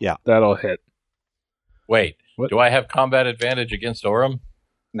 Yeah. That'll hit. Wait, What? do I have combat advantage against Orem?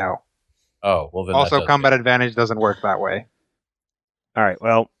 No. Oh, well then. that Also, does combat hit. advantage doesn't work that way. All right,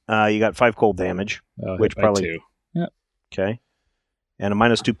 well, you got 5 cold damage. That'll Which hit by probably- 2. Okay. And a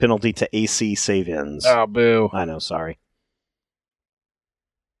 -2 penalty to AC save ins. Oh, boo. I know, sorry.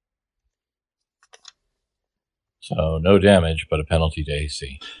 So no damage, but a penalty to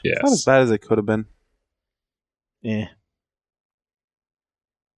AC. Yes. Not as bad as it could have been. Eh.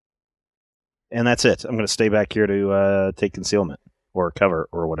 And that's it. I'm going to stay back here to take concealment or cover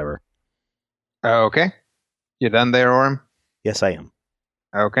or whatever. Okay. You done there, Orm? Yes, I am.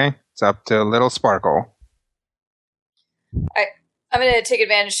 Okay. It's up to Little Sparkle. I'm going to take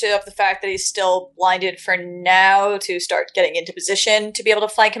advantage of the fact that he's still blinded for now to start getting into position to be able to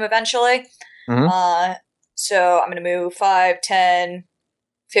flank him eventually. Mhm. So I'm going to move 5, 10,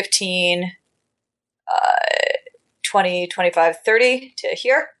 15, 20, 25, 30 to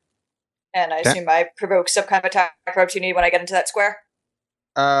here. And I Okay. assume I provoke some kind of attack opportunity when I get into that square.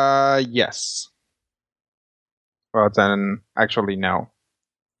 Yes. Well, then, actually, no.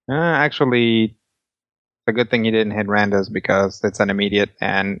 Actually, it's a good thing you didn't hit Randus because it's an immediate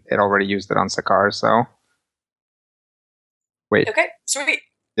and it already used it on Sakar, so. Wait. Okay, sweet.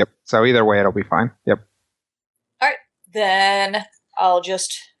 Yep. So either way, it'll be fine. Yep. Then I'll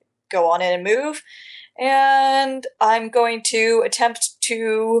just go on in and move. And I'm going to attempt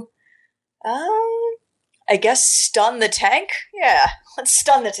to, I guess, stun the tank? Yeah, let's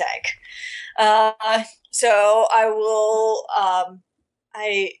stun the tank. So I will,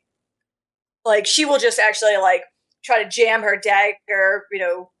 she will just actually, try to jam her dagger,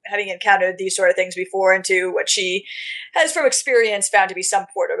 having encountered these sort of things before, into what she has from experience found to be some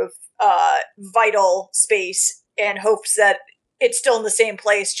sort of vital space, and hopes that it's still in the same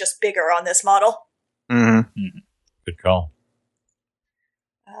place, just bigger on this model. Mm-hmm. Good call.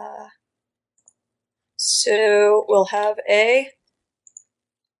 So we'll have a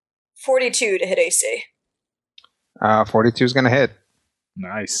 42 to hit AC. 42 is going to hit.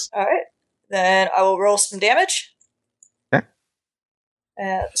 Nice. All right. Then I will roll some damage. Okay.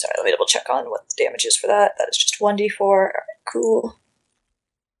 Sorry, let me double check on what the damage is for that. That is just 1d4. All right, cool.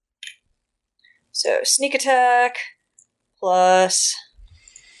 So sneak attack plus.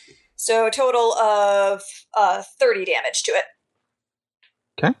 So a total of 30 damage to it.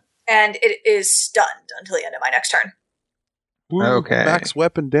 Okay. And it is stunned until the end of my next turn. Ooh, Okay. Max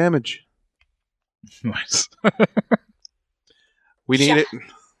weapon damage. Nice. We need Yeah. it.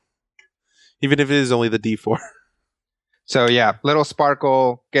 Even if it is only the D4. So yeah, Little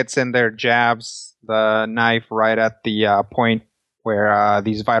Sparkle gets in there, jabs the knife right at the point where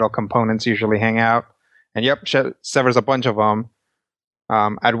these vital components usually hang out, and severs a bunch of them.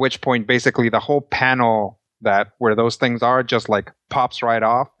 At which point, basically, the whole panel where those things are just pops right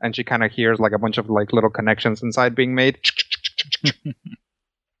off, and she kind of hears a bunch of little connections inside being made.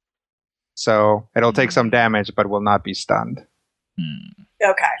 So it'll take some damage, but will not be stunned.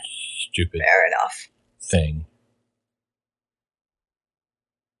 Okay, Stupid fair enough. thing.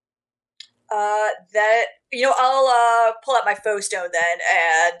 I'll pull out my foe stone then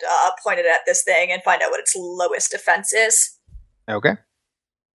and point it at this thing and find out what its lowest defense is. Okay.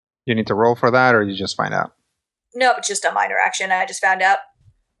 You need to roll for that, or you just find out? Nope, just a minor action. I just found out.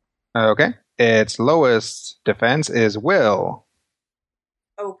 Okay. Its lowest defense is will.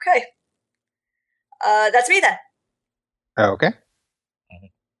 Okay. That's me then. Okay.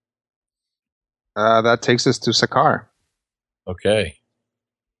 That takes us to Sakar. Okay.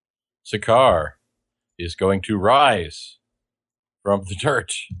 Sakar is going to rise from the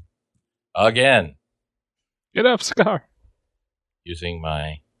dirt again Get up, Scar. using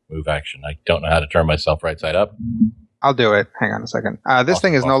my move action. I don't know how to turn myself right side up. I'll do it. Hang on a second. This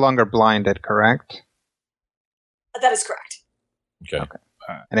thing is no longer blinded, correct? That is correct. Okay.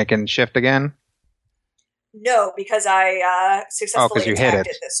 And it can shift again? No, because I successfully 'cause you hit attacked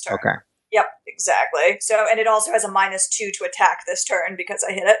it. it this turn. Okay. Yep, exactly. So, and it also has a -2 to attack this turn because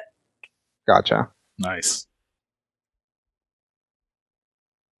I hit it. Gotcha. Nice.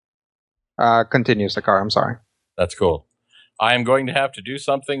 Continue, Sakar. I'm sorry. That's cool. I am going to have to do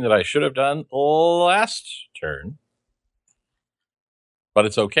something that I should have done last turn. But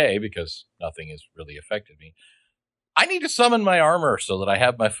it's okay because nothing has really affected me. I need to summon my armor so that I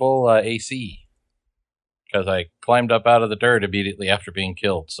have my full AC. Because I climbed up out of the dirt immediately after being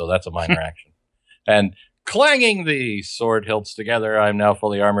killed, so that's a minor action. And clanging the sword hilts together, I'm now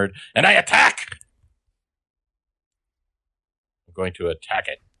fully armored, and I attack! I'm going to attack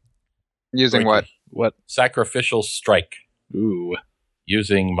it. Using what? What? Sacrificial strike. Ooh.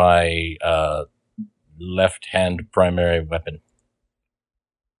 Using my left-hand primary weapon.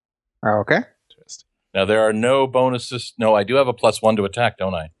 Okay. Interesting. Now, there are no bonuses. No, I do have a +1 to attack,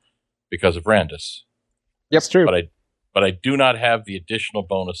 don't I? Because of Randus. Yep, true. But I do not have the additional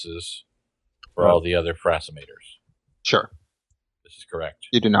bonuses for all the other Frasimators. Sure. This is correct.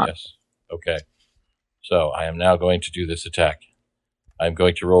 You do not. Yes. Okay. So I am now going to do this attack. I'm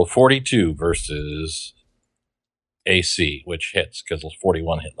going to roll 42 versus AC, which hits because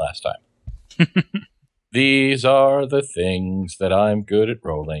 41 hit last time. These are the things that I'm good at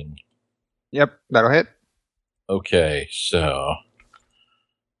rolling. Yep, that'll hit. Okay, so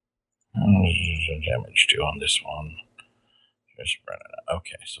how much damage do on this one? Just run it out.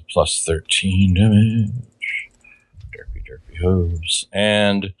 Okay, so plus 13 damage. Derpy hooves.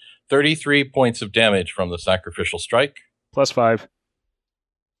 And 33 points of damage from the sacrificial strike. +5.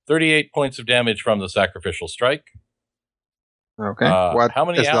 38 points of damage from the sacrificial strike. Okay. What how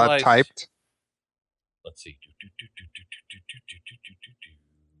many is allies? that typed? Let's see.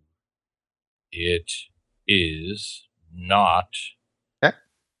 It is not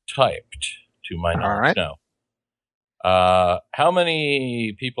typed to my knowledge. All right. No. How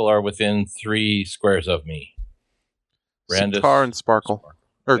many people are within 3 squares of me? Sitar and Sparkle.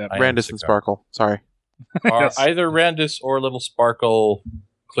 Or Yep. Randus and Sparkle. Sorry. Are Yes. either Randus or Little Sparkle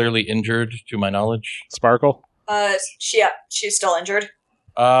clearly injured to my knowledge? Sparkle? She's still injured.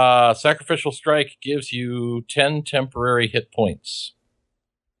 Sacrificial strike gives you 10 temporary hit points.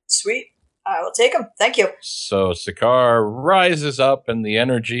 Sweet. I will take him. Thank you. So Sakaar rises up and the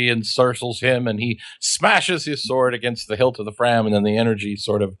energy encircles him and he smashes his sword against the hilt of the Fram and then the energy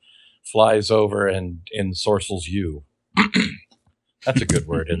sort of flies over and ensorcels you. That's a good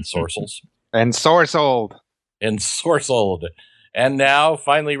word, ensorcels. And Sorsold. Ensorcelled. And now,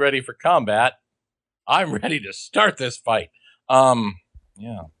 finally ready for combat, I'm ready to start this fight.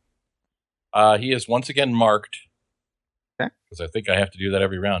 Yeah. He is once again marked. Okay. Because I think I have to do that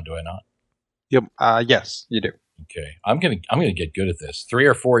every round, do I not? Yes, you do. Okay. I'm gonna get good at this. 3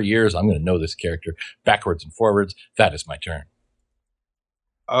 or 4 years, I'm gonna know this character backwards and forwards. That is my turn.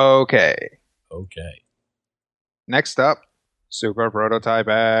 Okay. Okay. Next up, Super Prototype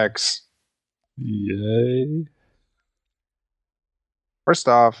X. Yay. First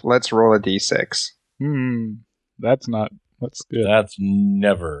off, let's roll a d6. That's good. That's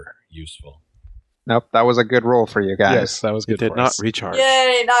never useful. Nope, that was a good roll for you guys. Yes, that was It good did for not us. recharge.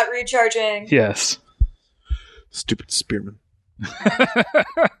 Yay, not recharging. Yes. Stupid spearman.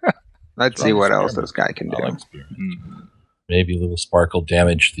 Let's see what else this guy can do. I like Spearman. Maybe a little Sparkle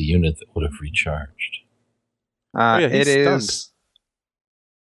damaged the unit that would have recharged. yeah, It he's is. stunned.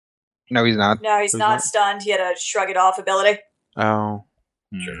 No, he's not. No, he's Who's not not? stunned. He had a shrug it off ability. Oh,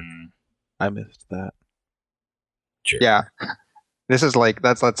 Sure. I missed that. Sure. Yeah. This is like,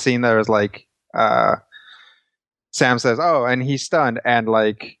 that's that scene that was like, Sam says, oh, and he's stunned. And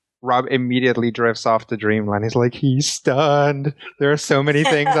like, Rob immediately drifts off to Dreamland. He's like, he's stunned. There are so many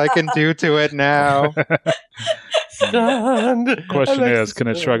things I can do to it now. Stunned. Question I like is, can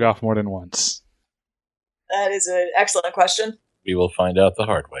it this shrug off more than once? That is an excellent question. We will find out the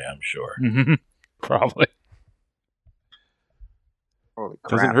hard way, I'm sure. Probably. Holy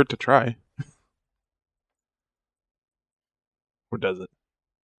crap. Doesn't hurt to try. Or does it?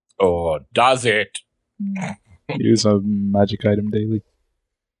 Oh, does it? Use a magic item daily.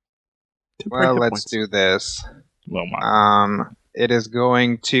 Temporary Well, hit let's points. do this. Well, my. It is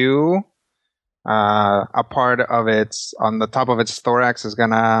going to a part of its on the top of its thorax is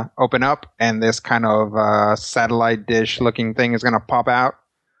gonna open up, and this kind of satellite dish looking thing is gonna pop out,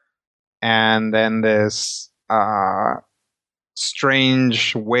 and then this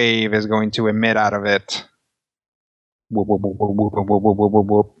strange wave is going to emit out of it. Whoop, whoop, whoop, whoop, whoop, whoop, whoop, whoop, whoop,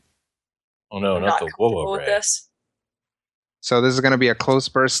 whoop. Oh no, I'm not not the comfortable Wowo with Ray. this. So this is going to be a close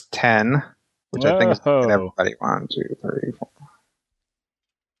burst 10, which I think is Whoa. what everybody. 1, 2, 3, 4.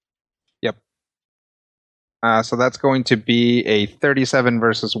 Yep. So that's going to be a 37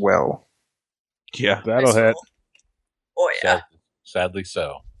 versus Will. Yeah. That'll Nice hit. roll. Oh yeah. Sadly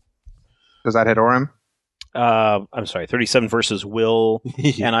so. Does that hit Orem? I'm sorry, 37 versus Will,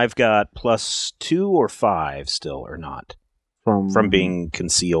 and I've got +2 or 5 still, or not? from being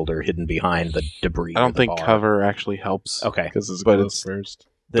concealed or hidden behind the debris. I or don't the think bar. cover actually helps. Okay, Because it's But close it's- first.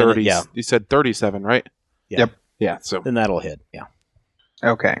 then, 30. yeah, You said 37, right? Yeah. Yep. Yeah. So then that'll hit. Yeah.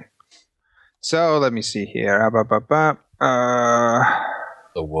 Okay. So let me see here. The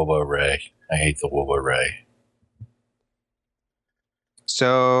Woowa Ray. I hate the Woowa Ray.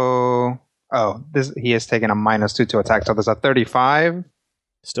 So, he has taken a -2 to attack. So there's a 35.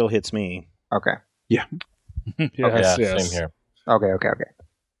 Still hits me. Okay. Yes, Yeah, yes. same here. Okay.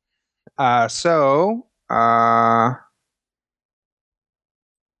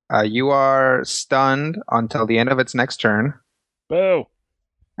 You are stunned until the end of its next turn. Boo!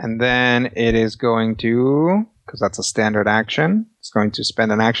 And then it is going to, because that's a standard action, it's going to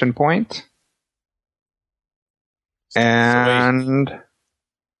spend an action point. And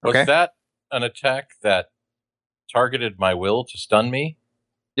Was okay. that an attack that targeted my will to stun me?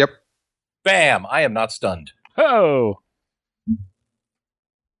 Yep. Bam! I am not stunned. Oh!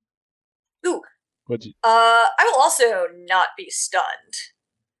 Ooh. What'd you... I will also not be stunned.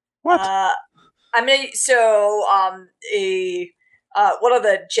 What? I'm gonna one of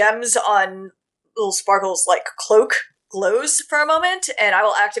the gems on Little Sparkle's like cloak glows for a moment, and I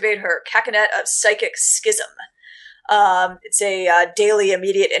will activate her Caconet of Psychic Schism. It's a daily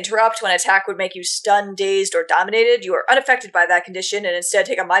immediate interrupt. When an attack would make you stunned, dazed, or dominated, you are unaffected by that condition and instead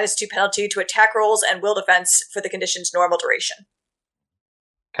take a -2 penalty to attack rolls and will defense for the condition's normal duration.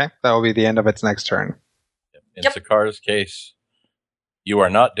 Okay, that will be the end of its next turn. In Yep. Sakar's case, you are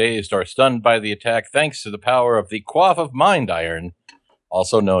not dazed or stunned by the attack thanks to the power of the Quaff of Mind Iron,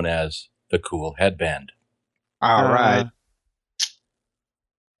 also known as the Cool Headband. All right.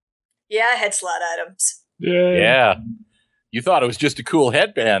 Yeah, head slot items. Yeah. You thought it was just a cool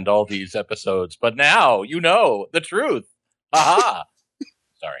headband all these episodes, but now you know the truth. Haha.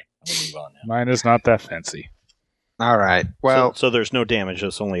 Sorry. I'm going to move on now. Mine is not that fancy. All right. Well, so there's no damage.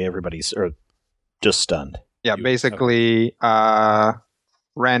 It's only everybody's or just stunned. yeah, basically,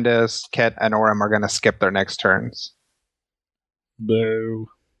 Randus, Ket, and Orem are going to skip their next turns. Boo.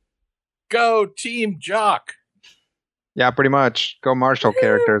 Go Team Jock. Yeah, pretty much. Go Marshall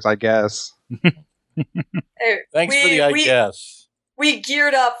characters, I guess. Hey, Thanks for the I guess. We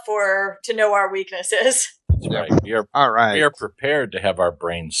geared up to know our weaknesses. That's right. We All right. are prepared to have our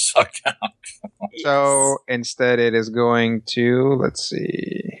brains sucked out. So instead, it is going to, let's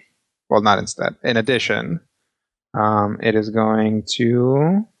see. Well, not instead. In addition, it is going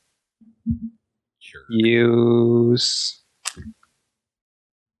to Sure. use.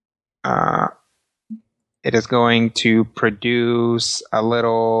 It is going to produce a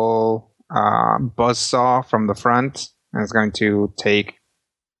little buzzsaw from the front, and it's going to take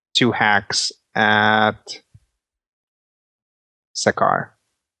 2 hacks at Sakar.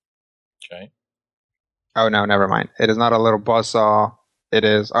 Okay. Oh no, never mind. It is not a little buzzsaw. It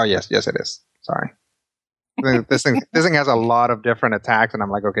is. Oh yes, it is. Sorry. This thing has a lot of different attacks, and I'm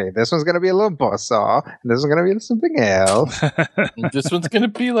like, okay, this one's gonna be a little buzzsaw, and this one's gonna be something else. This one's going to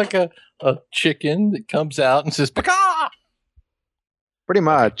be like a chicken that comes out and says, "Paka!" Pretty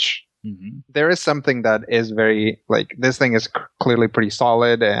much. Mm-hmm. There is something that is very like this thing is clearly pretty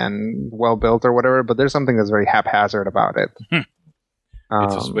solid and well built or whatever, but there's something that's very haphazard about it.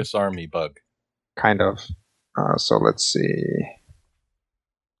 It's a Swiss Army bug. Kind of. So let's see.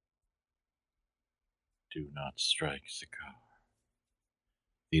 Do not strike, Sakar.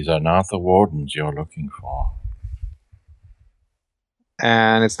 These are not the wardens you're looking for.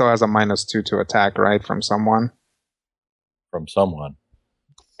 And it still has a -2 to attack, right, from someone. From someone.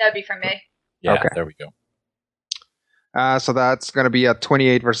 That'd be from me. Yeah, Okay. there we go. So that's going to be a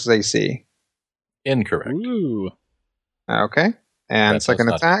 28 versus AC. Incorrect. Ooh. Okay. And That second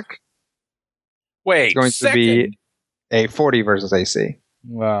does not- attack Wait, is going second. to be a 40 versus AC.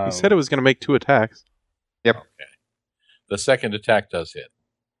 Wow. he said it was going to make 2 attacks. The second attack does hit.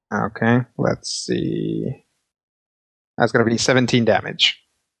 Okay. Let's see. That's going to be 17 damage.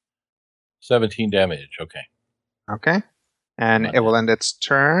 17 damage. Okay. Okay. And Not it will bad. end its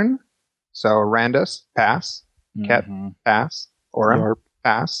turn. So Randus, pass. Cat, Mhm. pass. Orem, Yarp.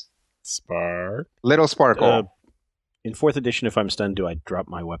 pass. Spark. Little Sparkle. In 4th edition, if I'm stunned, do I drop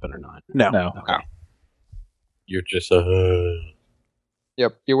my weapon or not? No. No. You're just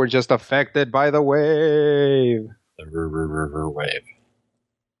Yep. You were just affected by the wave. the wave.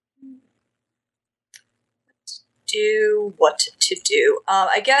 Do what to do.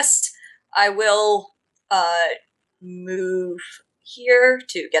 I guess I will move here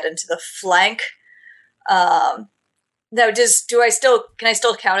to get into the flank. Now, can I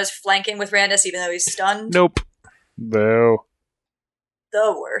still count as flanking with Randus even though he's stunned? Nope. Boo.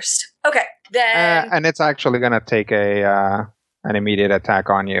 The worst. Okay. Then And it's actually going to take an immediate attack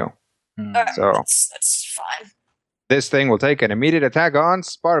on you. So that's fine. this thing will take an immediate attack on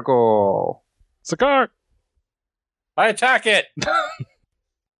Sparkle. Sakar! I attack it.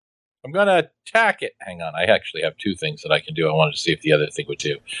 I'm gonna attack it. Hang on, I actually have two things that I can do. I wanted to see if the other thing would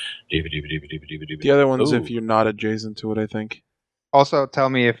do. The other one's Ooh. if you're not adjacent to it, I think. Also, tell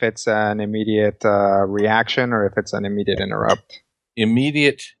me if it's an immediate reaction or if it's an immediate interrupt.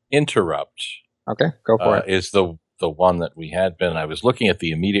 Immediate interrupt Okay, go for it. is the one that we had been. I was looking at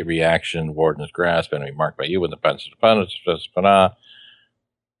the immediate reaction, Warden's Grasp, enemy marked by you when the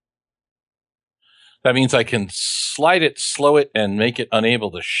that means I can slide it, slow it, and make it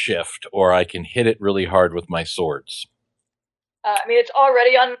unable to shift, or I can hit it really hard with my swords. I mean, it's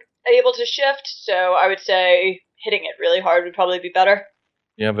already unable to shift, so I would say hitting it really hard would probably be better.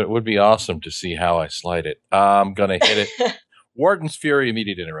 Yeah, but it would be awesome to see how I slide it. I'm gonna hit it. Warden's Fury,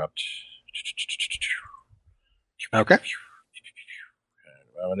 immediate interrupt. Okay.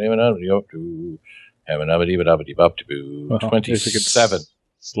 27.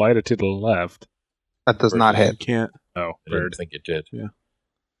 Slide it to the left. That does not You hit. can't. Oh, I didn't bird. think it did. Yeah.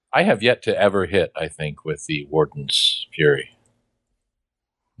 I have yet to ever hit, I think, with the Warden's Fury.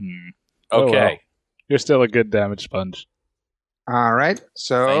 Oh, Okay. well. You're still a good damage sponge. All right,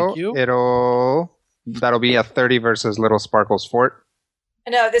 so Thank you. that'll be a 30 versus Little Sparkle's Fort.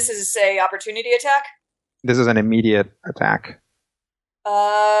 No, this is a opportunity attack. This is an immediate attack.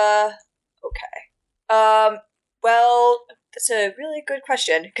 Okay. Well, that's a really good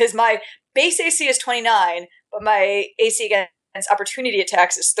question because my base AC is 29, but my AC against opportunity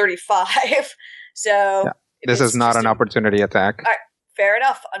attacks is 35. So Yeah. This is not an opportunity attack. Fair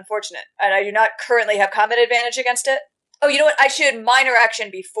enough. Unfortunate, and I do not currently have combat advantage against it. Oh, you know what? I should minor action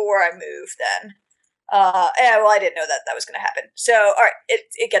before I move. Then, yeah. Well, I didn't know that was going to happen. So, all right,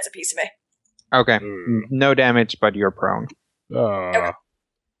 it gets a piece of me. Okay, no damage, but you're prone. Okay.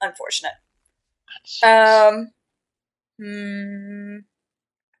 Unfortunate.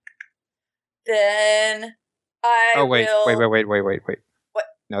 Then I Oh wait, will... wait. What?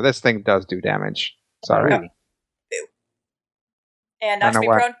 No, this thing does do damage. Sorry. Oh. And I knocks know me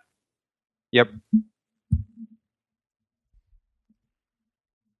why. prone. Yep.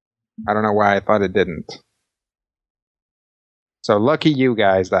 I don't know why I thought it didn't. So lucky you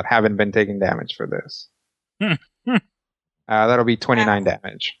guys that haven't been taking damage for this. That'll be 29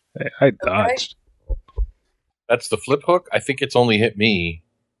 damage. Hey, I dodged. That's the flip hook. I think it's only hit me.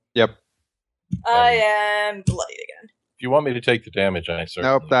 Yep. I am bloodied again. If you want me to take the damage, I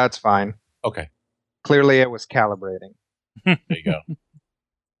certainly... Nope, that's fine. Okay, Clearly it was calibrating. there you go.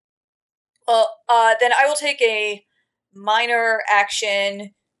 Well, then I will take a minor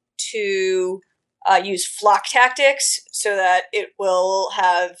action to use flock tactics so that it will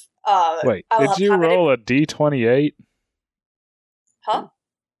have. Wait, I'll did have you combat roll a d28? Huh?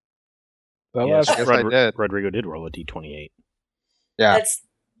 That Yes, last Yes, I did. Rodrigo did roll a d28. Yeah. That's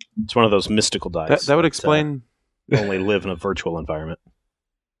It's one of those mystical dice. That would explain. Only live in a virtual environment.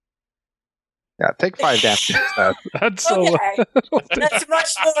 Yeah, take 5 damage instead. That's so okay. That's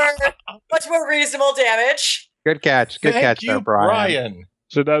much more reasonable damage. Good catch. Good Thank catch you, there, Brian.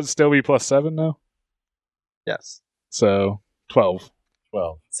 Should that still be +7 now? Yes. So 12.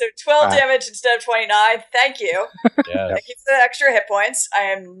 Well, So 12 Ah. damage instead of 29. Thank you. yeah. Thank you for the extra hit points. I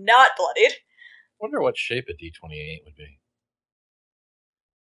am not bloodied. Wonder what shape a D28 would be.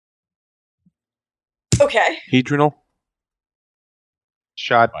 Okay. Hedronal?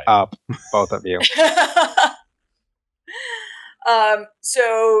 Shut Right. up, both of you.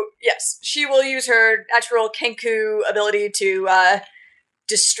 So yes, she will use her natural Kenku ability to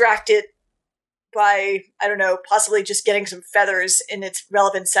distract it by, I don't know, possibly just getting some feathers in its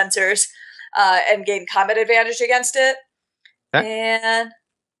relevant sensors and gain combat advantage against it. Okay. And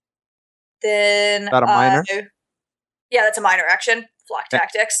then That a minor? Yeah, that's a minor action. Flock Okay.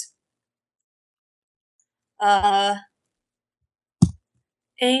 tactics.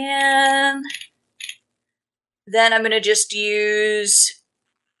 And then I'm going to just use...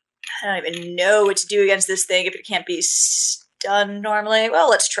 I don't even know what to do against this thing if it can't be stunned normally. Well,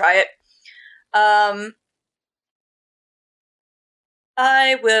 let's try it.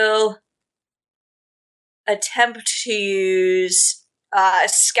 I will attempt to use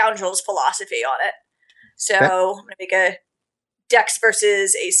Scoundrel's Philosophy on it. So Okay. I'm going to make a Dex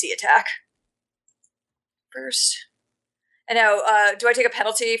versus AC attack. First. And now, do I take a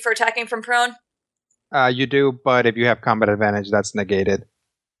penalty for attacking from prone? You do, but if you have combat advantage, that's negated.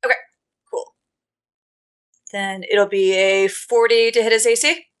 Cool. Then it'll be a 40 to hit his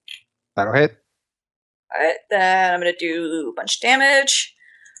AC. That'll hit. Alright, then I'm going to do a bunch of damage.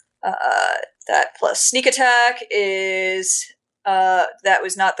 That plus sneak attack is that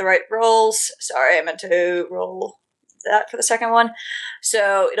was not the right rolls. Sorry, I meant to roll that for the second one.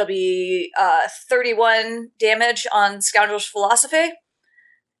 So it'll be 31 damage on Scoundrel's Philosophy.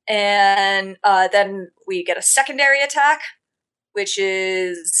 And then we get a secondary attack, which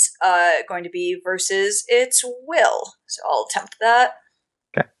is going to be versus its will. So I'll attempt that.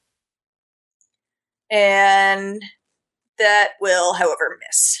 Okay. And that will, however,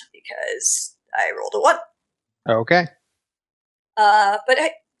 miss because I rolled a 1. Okay. But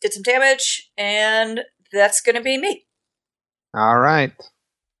I did some damage, and that's going to be me. All right.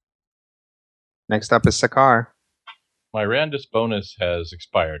 Next up is Sakar. My Randus bonus has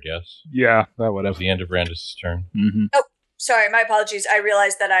expired, yes? Yeah, that would At have. the end of Randus' turn. Mm-hmm. Sorry, my apologies. I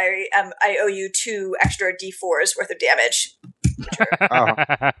realized that I owe you 2 extra D4s worth of damage. Oh.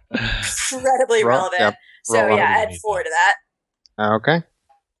 Incredibly relevant. Yep. So Roll yeah, on. add 4 to that. Okay.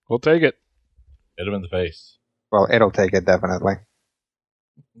 We'll take it. Hit him in the face. Well, it'll take it, definitely.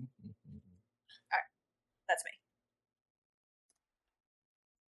 That's me.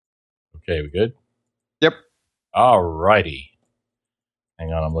 Okay, we good? Yep. Alrighty.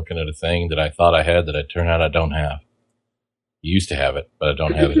 Hang on, I'm looking at a thing that I thought I had that it turned out I don't have. Used to have it, but I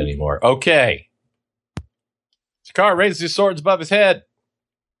don't have it anymore. Okay. Sakar raises his swords above his head.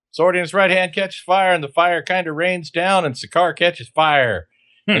 Sword in his right hand catches fire, and the fire kind of rains down, and Sakar catches fire.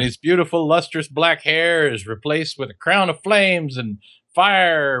 And his beautiful, lustrous black hair is replaced with a crown of flames, and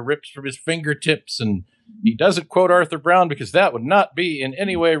fire rips from his fingertips. And he doesn't quote Arthur Brown because that would not be in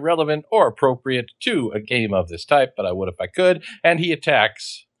any way relevant or appropriate to a game of this type, but I would if I could. And he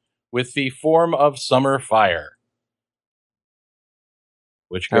attacks with the form of summer fire,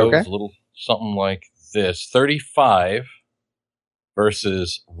 which goes a little something like this. 35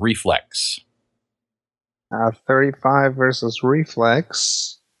 versus reflex. 35 versus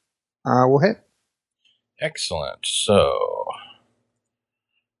reflex. Will hit. Excellent. So,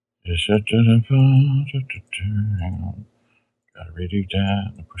 hang on. Gotta redo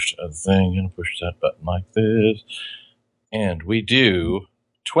that. And push the other thing and push that button like this. And we do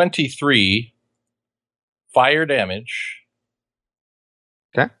 23 fire damage.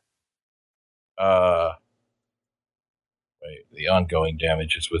 Okay. Wait, the ongoing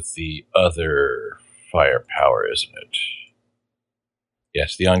damage is with the other firepower, isn't it?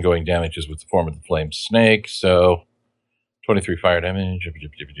 Yes, the ongoing damage is with the form of the flame snake, so 23 fire damage.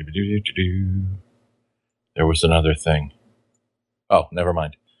 There was another thing. Oh, never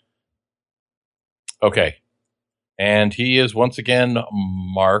mind. Okay. And he is once again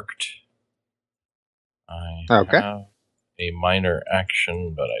marked. I have a minor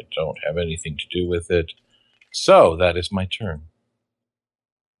action, but I don't have anything to do with it. So, that is my turn.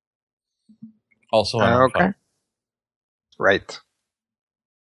 Also, I'm on fire. Right.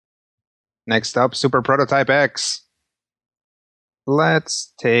 Next up, Super Prototype X.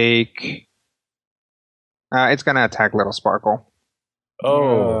 Let's take... it's going to attack Little Sparkle.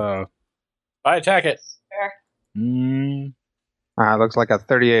 Oh. I attack it. Fair. Looks like a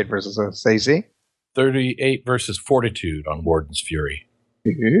 38 versus a AC. 38 versus Fortitude on Warden's Fury.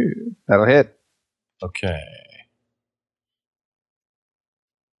 Ooh, that'll hit. Okay.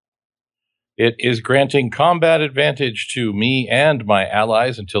 It is granting combat advantage to me and my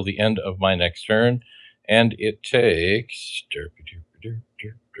allies until the end of my next turn, and it takes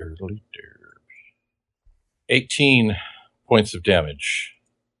 18 points of damage.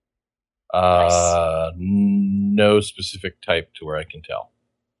 Nice. No specific type to where I can tell.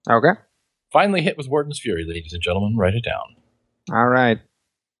 Okay. Finally hit with Warden's Fury, ladies and gentlemen. Write it down. All right.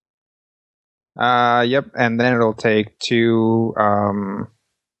 Yep, and then it'll take 2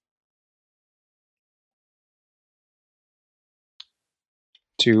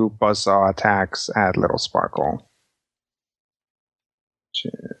 buzzsaw attacks at Little Sparkle.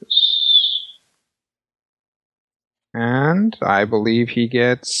 And I believe he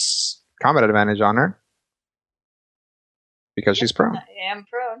gets combat advantage on her because she's prone. I am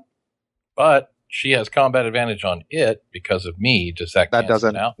prone. But she has combat advantage on it because of me. Does that That cancel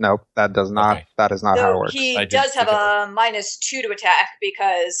doesn't. out? Nope, that does not. Okay. That is not how it works. He I did does have pick a -2 to attack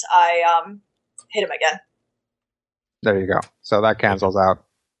because I hit him again. There you go. So that cancels out.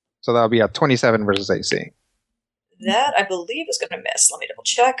 So that'll be a 27 versus AC. That, I believe, is going to miss. Let me double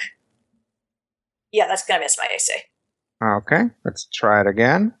check. Yeah, that's going to miss my AC. Okay, let's try it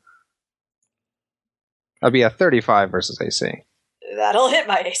again. That'll be a 35 versus AC. That'll hit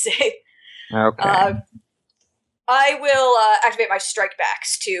my AC. Okay. I will activate my strike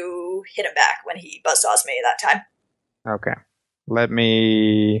backs to hit him back when he buzzsaws me that time. Okay. Let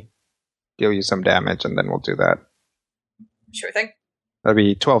me deal you some damage and then we'll do that. Sure thing. That'll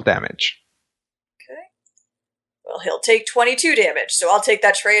be 12 damage. Okay. Well, he'll take 22 damage, so I'll take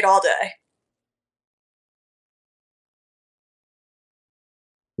that trade all day.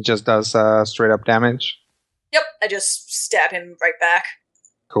 It just does straight up damage. Yep, I just stab him right back.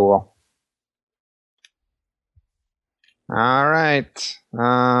 Cool. All right.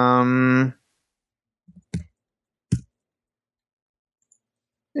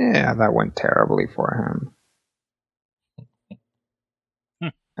 Yeah, that went terribly for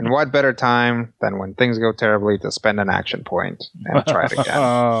him. And what better time than when things go terribly to spend an action point and try it again.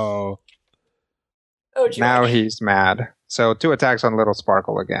 Oh. Oh, George. Now he's mad. So 2 attacks on Little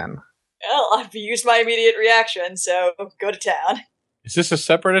Sparkle again. Well, I've used my immediate reaction, so go to town. Is this a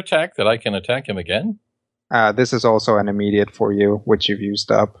separate attack that I can attack him again? This is also an immediate for you, which you've used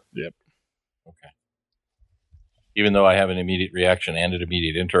up. Yep. Okay. Even though I have an immediate reaction and an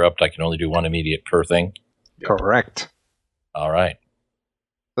immediate interrupt, I can only do 1 immediate per thing? Correct. All right.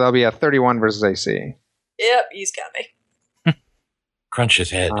 So that'll be a 31 versus AC. Yep, he's got me. Crunch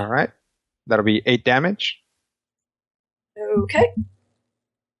his head. All right. That'll be 8 damage. Okay.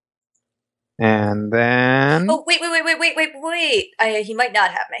 And then... Oh, wait. He might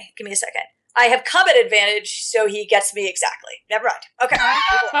not have me. Give me a second. I have combat advantage, so he gets me exactly. Never mind. Okay.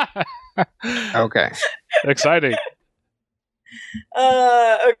 Okay. Exciting.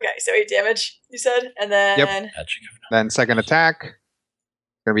 Okay, so 8 damage, you said? And then... Yep. Then second attack.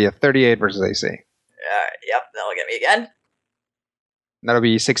 Going to be a 38 versus AC. Yep, that'll get me again. That'll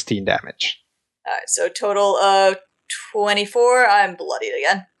be 16 damage. Alright, so total of 24. I'm bloodied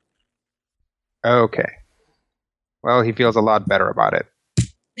again. Okay. Well, he feels a lot better about it.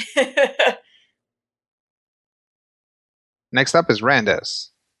 Next up is Randus.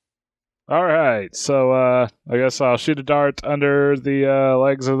 All right, so I guess I'll shoot a dart under the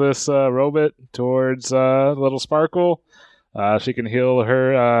legs of this robot towards Little Sparkle. She can heal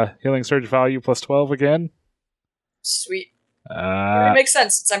her healing surge value plus 12 again. Sweet. It makes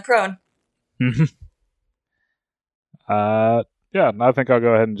sense since I'm prone. Yeah, I think I'll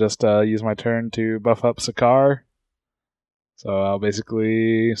go ahead and just use my turn to buff up Sakaar. So I'll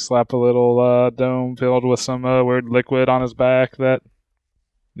basically slap a little dome filled with some weird liquid on his back that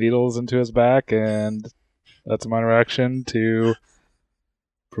needles into his back, and that's a minor action to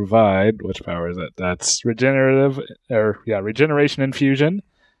provide. Which power is it? That's regenerative, regeneration infusion.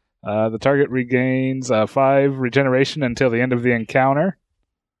 The target regains 5 regeneration until the end of the encounter.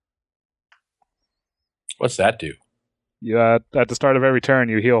 What's that do? At the start of every turn,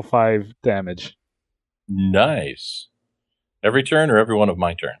 you heal 5 damage. Nice. Every turn or every one of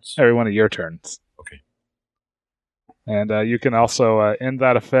my turns? Every one of your turns. Okay. And you can also end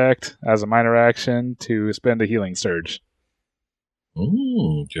that effect as a minor action to spend a healing surge.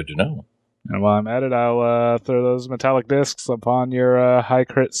 Good to know. And while I'm at it, I'll throw those metallic discs upon your high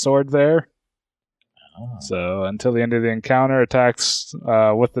crit sword there. So until the end of the encounter, attacks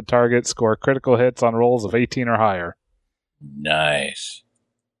with the target score critical hits on rolls of 18 or higher. Nice.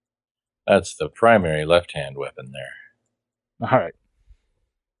 That's the primary left-hand weapon there. All right.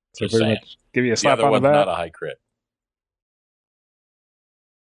 So Just pretty saying. much give you a slap the other on the one's back. not a high crit.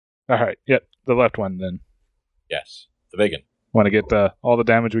 All right. Yep. The left one then. Yes. The big one. Want to get all the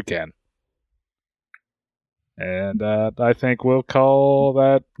damage we can. And I think we'll call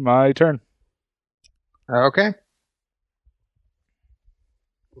that my turn. Okay.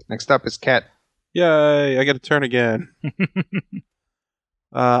 Next up is Cat. Yay, I get a turn again.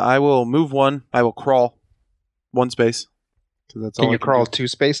 I will move 1. I will crawl 1 space. That's all Can I you crawl do. 2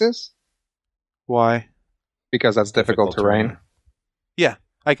 spaces? Why? Because that's difficult terrain. Yeah,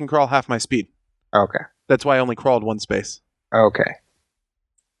 I can crawl half my speed. Okay. That's why I only crawled 1 space. Okay.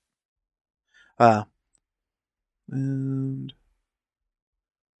 And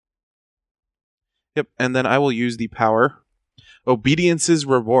yep, and then I will use the power Obedience's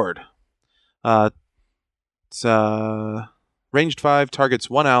Reward. It's ranged 5, targets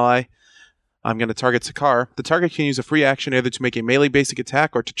 1 ally. I'm going to target Sakaar. The target can use a free action either to make a melee basic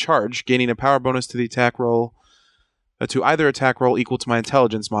attack or to charge, gaining a power bonus to the attack roll, to either attack roll equal to my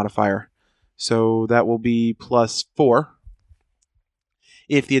intelligence modifier. So that will be plus 4.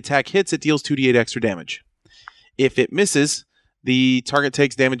 If the attack hits, it deals 2d8 extra damage. If it misses, the target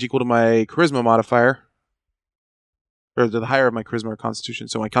takes damage equal to my charisma modifier, or the higher of my charisma or constitution.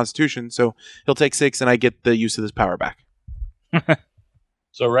 So my constitution, so he'll take 6 and I get the use of this power back.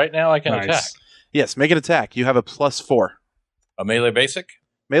 So right now I can Nice. attack. Yes, make an attack. You have a plus 4. A melee basic?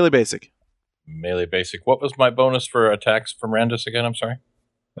 Melee basic. Melee basic. What was my bonus for attacks from Randus again? I'm sorry.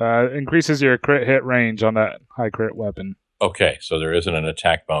 Increases your crit hit range on that high crit weapon. Okay, so there isn't an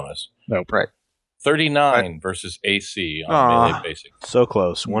attack bonus. Nope. Right. 39 versus AC on Aw. melee basic. So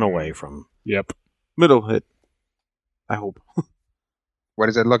close. One away from. Yep. Middle hit. I hope. What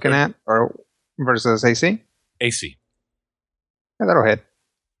is it looking at? Or versus AC? AC. Yeah, that'll hit.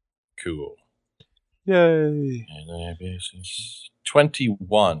 Cool. Yay. Melee basic.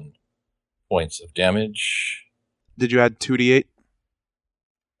 21 points of damage. Did you add 2d8?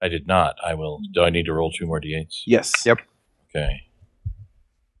 I did not. I will. Do I need to roll 2 more d8s? Yes. Yep. Okay.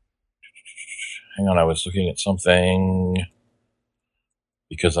 Hang on, I was looking at something.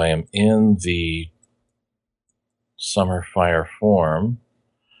 Because I am in the Summer Fire form,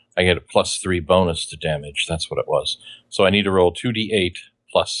 I get a +3 bonus to damage. That's what it was. So I need to roll 2d8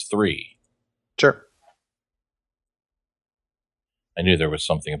 plus 3. Sure. I knew there was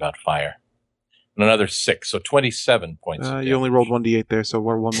something about fire. And another 6, so 27 points of damage. You only rolled 1d8 there, so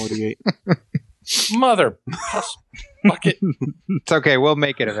we're 1 more d8. Mother plus bucket. It's okay. We'll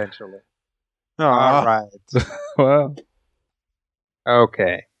make it eventually. All Aw. right. Well,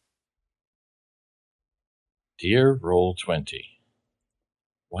 Okay. Dear roll 20.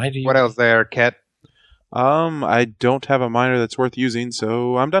 Why do you... What else there, Ket? I don't have a minor that's worth using,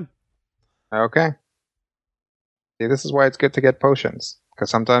 so I'm done. Okay. See, this is why it's good to get potions.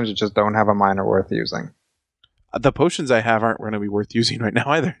 Because sometimes you just don't have a minor worth using. The potions I have aren't going to be worth using right now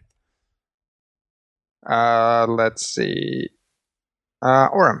either. Let's see.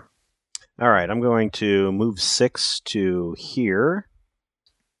 Orem. All right, I'm going to move 6 to here.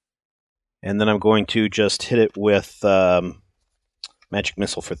 And then I'm going to just hit it with Magic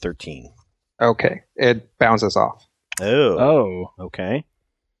Missile for 13. Okay. It bounces off. Oh. oh, Okay.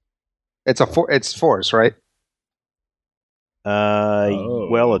 It's it's force, right?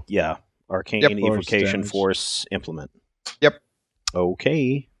 Well, yeah. Arcane Yep. Evocation Force Force Implement. Yep.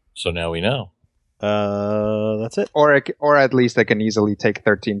 Okay. So now we know. That's it. Or at least I can easily take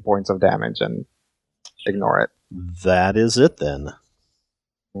 13 points of damage and ignore it. That is it then.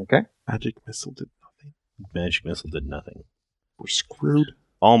 Okay. Magic Missile did nothing. Magic Missile did nothing. We're screwed.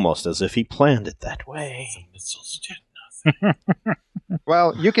 Almost as if he planned it that way. The missiles did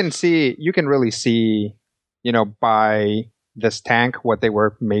Well, you can really see, by this tank, what they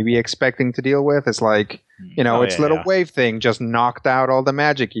were maybe expecting to deal with is like, its little yeah. wave thing just knocked out all the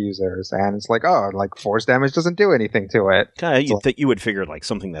magic users. And it's like, force damage doesn't do anything to it. You would figure like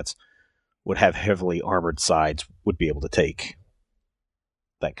something that's would have heavily armored sides would be able to take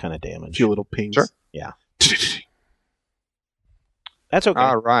that kind of A damage. few little pings. Sure. Yeah. That's okay.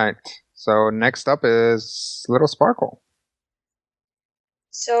 All right. So next up is Little Sparkle.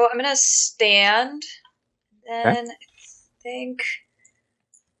 So I'm gonna stand. Then I think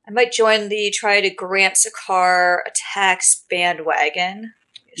I might join the try to grant Sakar attacks bandwagon.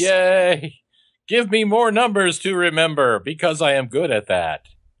 Yay! Give me more numbers to remember, because I am good at that.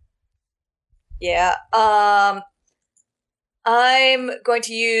 Yeah. I'm going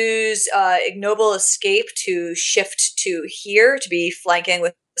to use Ignoble Escape to shift to here to be flanking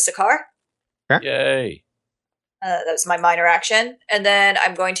with Sakar. Yay! That was my minor action. And then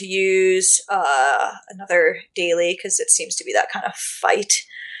I'm going to use another daily, because it seems to be that kind of fight.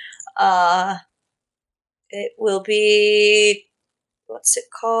 It will be... what's it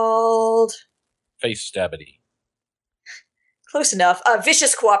called? Face stabbity. Close enough.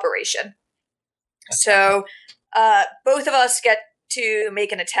 Vicious Cooperation. So both of us get to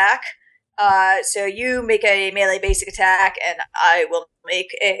make an attack. So you make a melee basic attack, and I will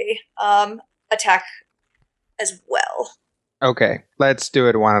make a attack as well. Okay, let's do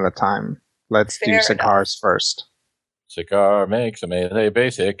it one at a time. Let's do Fair Sakar's first. Sakar makes a melee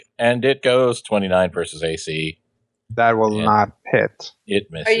basic, and it goes 29 versus AC. That will Yeah. not hit.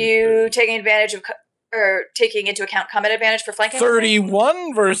 It misses. Are you taking advantage of, or taking into account combat advantage for flanking?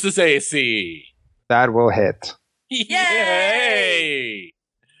 31 versus AC? That will hit. Yay!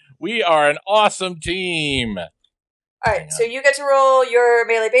 We are an awesome team. Alright, so you get to roll your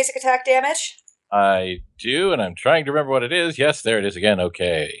melee basic attack damage. I do, and I'm trying to remember what it is. Yes, there it is again.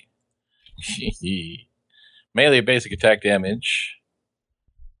 Okay. Melee basic attack damage.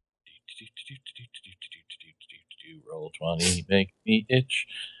 Roll 20, make me itch.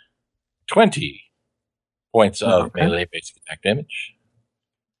 20 points of Okay. melee basic attack damage.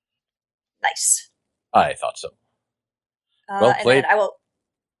 Nice. I thought so. Well And played. then I will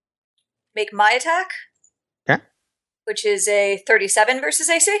make my attack. Okay. Which is a 37 versus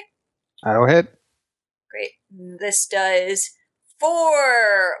AC. That'll hit. Great. This does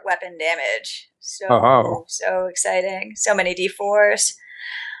 4 weapon damage. So, Oh. so exciting. So many D4s.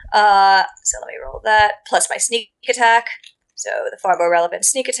 So let me roll that. Plus my sneak attack. So the far more relevant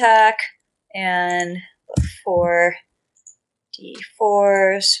sneak attack. And 4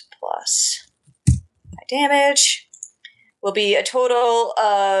 D4s plus damage will be a total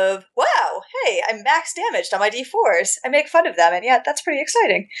of, wow, hey, I'm max damaged on my D4s. I make fun of them, and yeah, that's pretty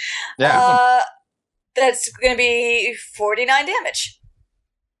exciting. Yeah. That's going to be 49 damage.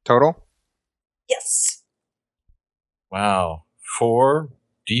 Total? Yes. Wow. 4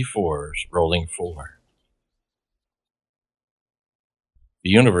 D4s, rolling 4. The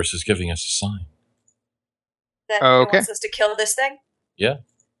universe is giving us a sign. That Okay. wants us to kill this thing? Yeah.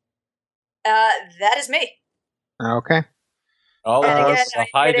 That is me. Okay. All And of again, us, a I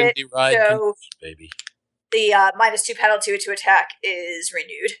hide did and it, deride so- condition, baby. The -2 penalty to attack is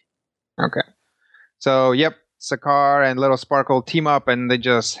renewed. Okay. So, yep, Sakar and Little Sparkle team up and they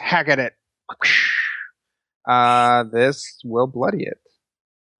just hack at it. This will bloody it.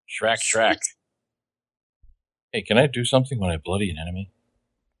 Shrek. Hey, can I do something when I bloody an enemy?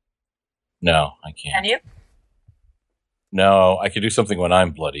 No, I can't. Can you? No, I can do something when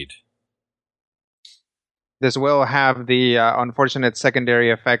I'm bloodied. This will have the unfortunate secondary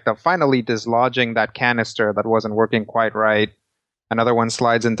effect of finally dislodging that canister that wasn't working quite right. Another one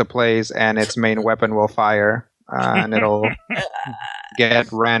slides into place, and its main weapon will fire, and it'll get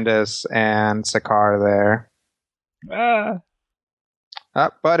Randus and Sakar there.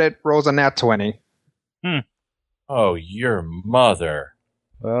 But it rolls a nat 20. Oh, your mother.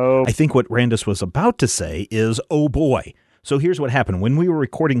 Oh, I think what Randus was about to say is, oh boy. So here's what happened. When we were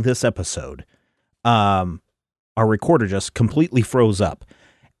recording this episode, our recorder just completely froze up.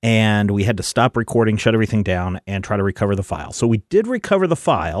 And we had to stop recording, shut everything down, and try to recover the file. So we did recover the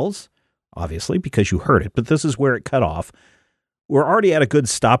files, obviously, because you heard it. But this is where it cut off. We're already at a good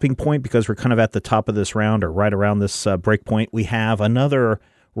stopping point because we're kind of at the top of this round or right around this break point. We have another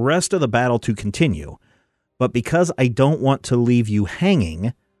rest of the battle to continue. But because I don't want to leave you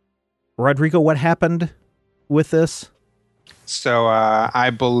hanging, Rodrigo, what happened with this? So I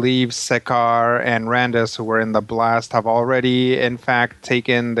believe Sekar and Randus, who were in the blast, have already, in fact,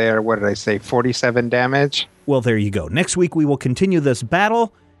 taken their, 47 damage? Well, there you go. Next week, we will continue this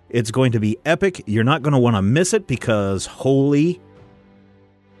battle. It's going to be epic. You're not going to want to miss it because holy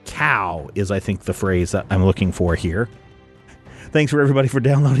cow is, I think, the phrase that I'm looking for here. Thanks for everybody for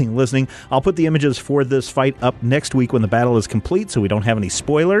downloading and listening. I'll put the images for this fight up next week when the battle is complete so we don't have any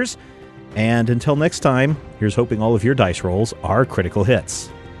spoilers. And until next time, here's hoping all of your dice rolls are critical hits.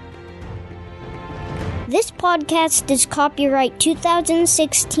 This podcast is copyright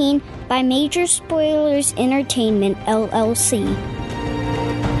 2016 by Major Spoilers Entertainment, LLC.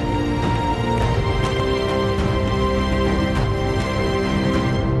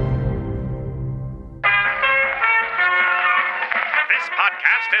 This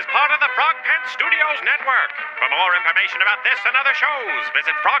podcast is part of the Frog Pants Studios Network. For more information about this and other shows,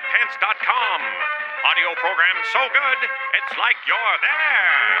 visit frogpants.com. Audio program so good, it's like you're there.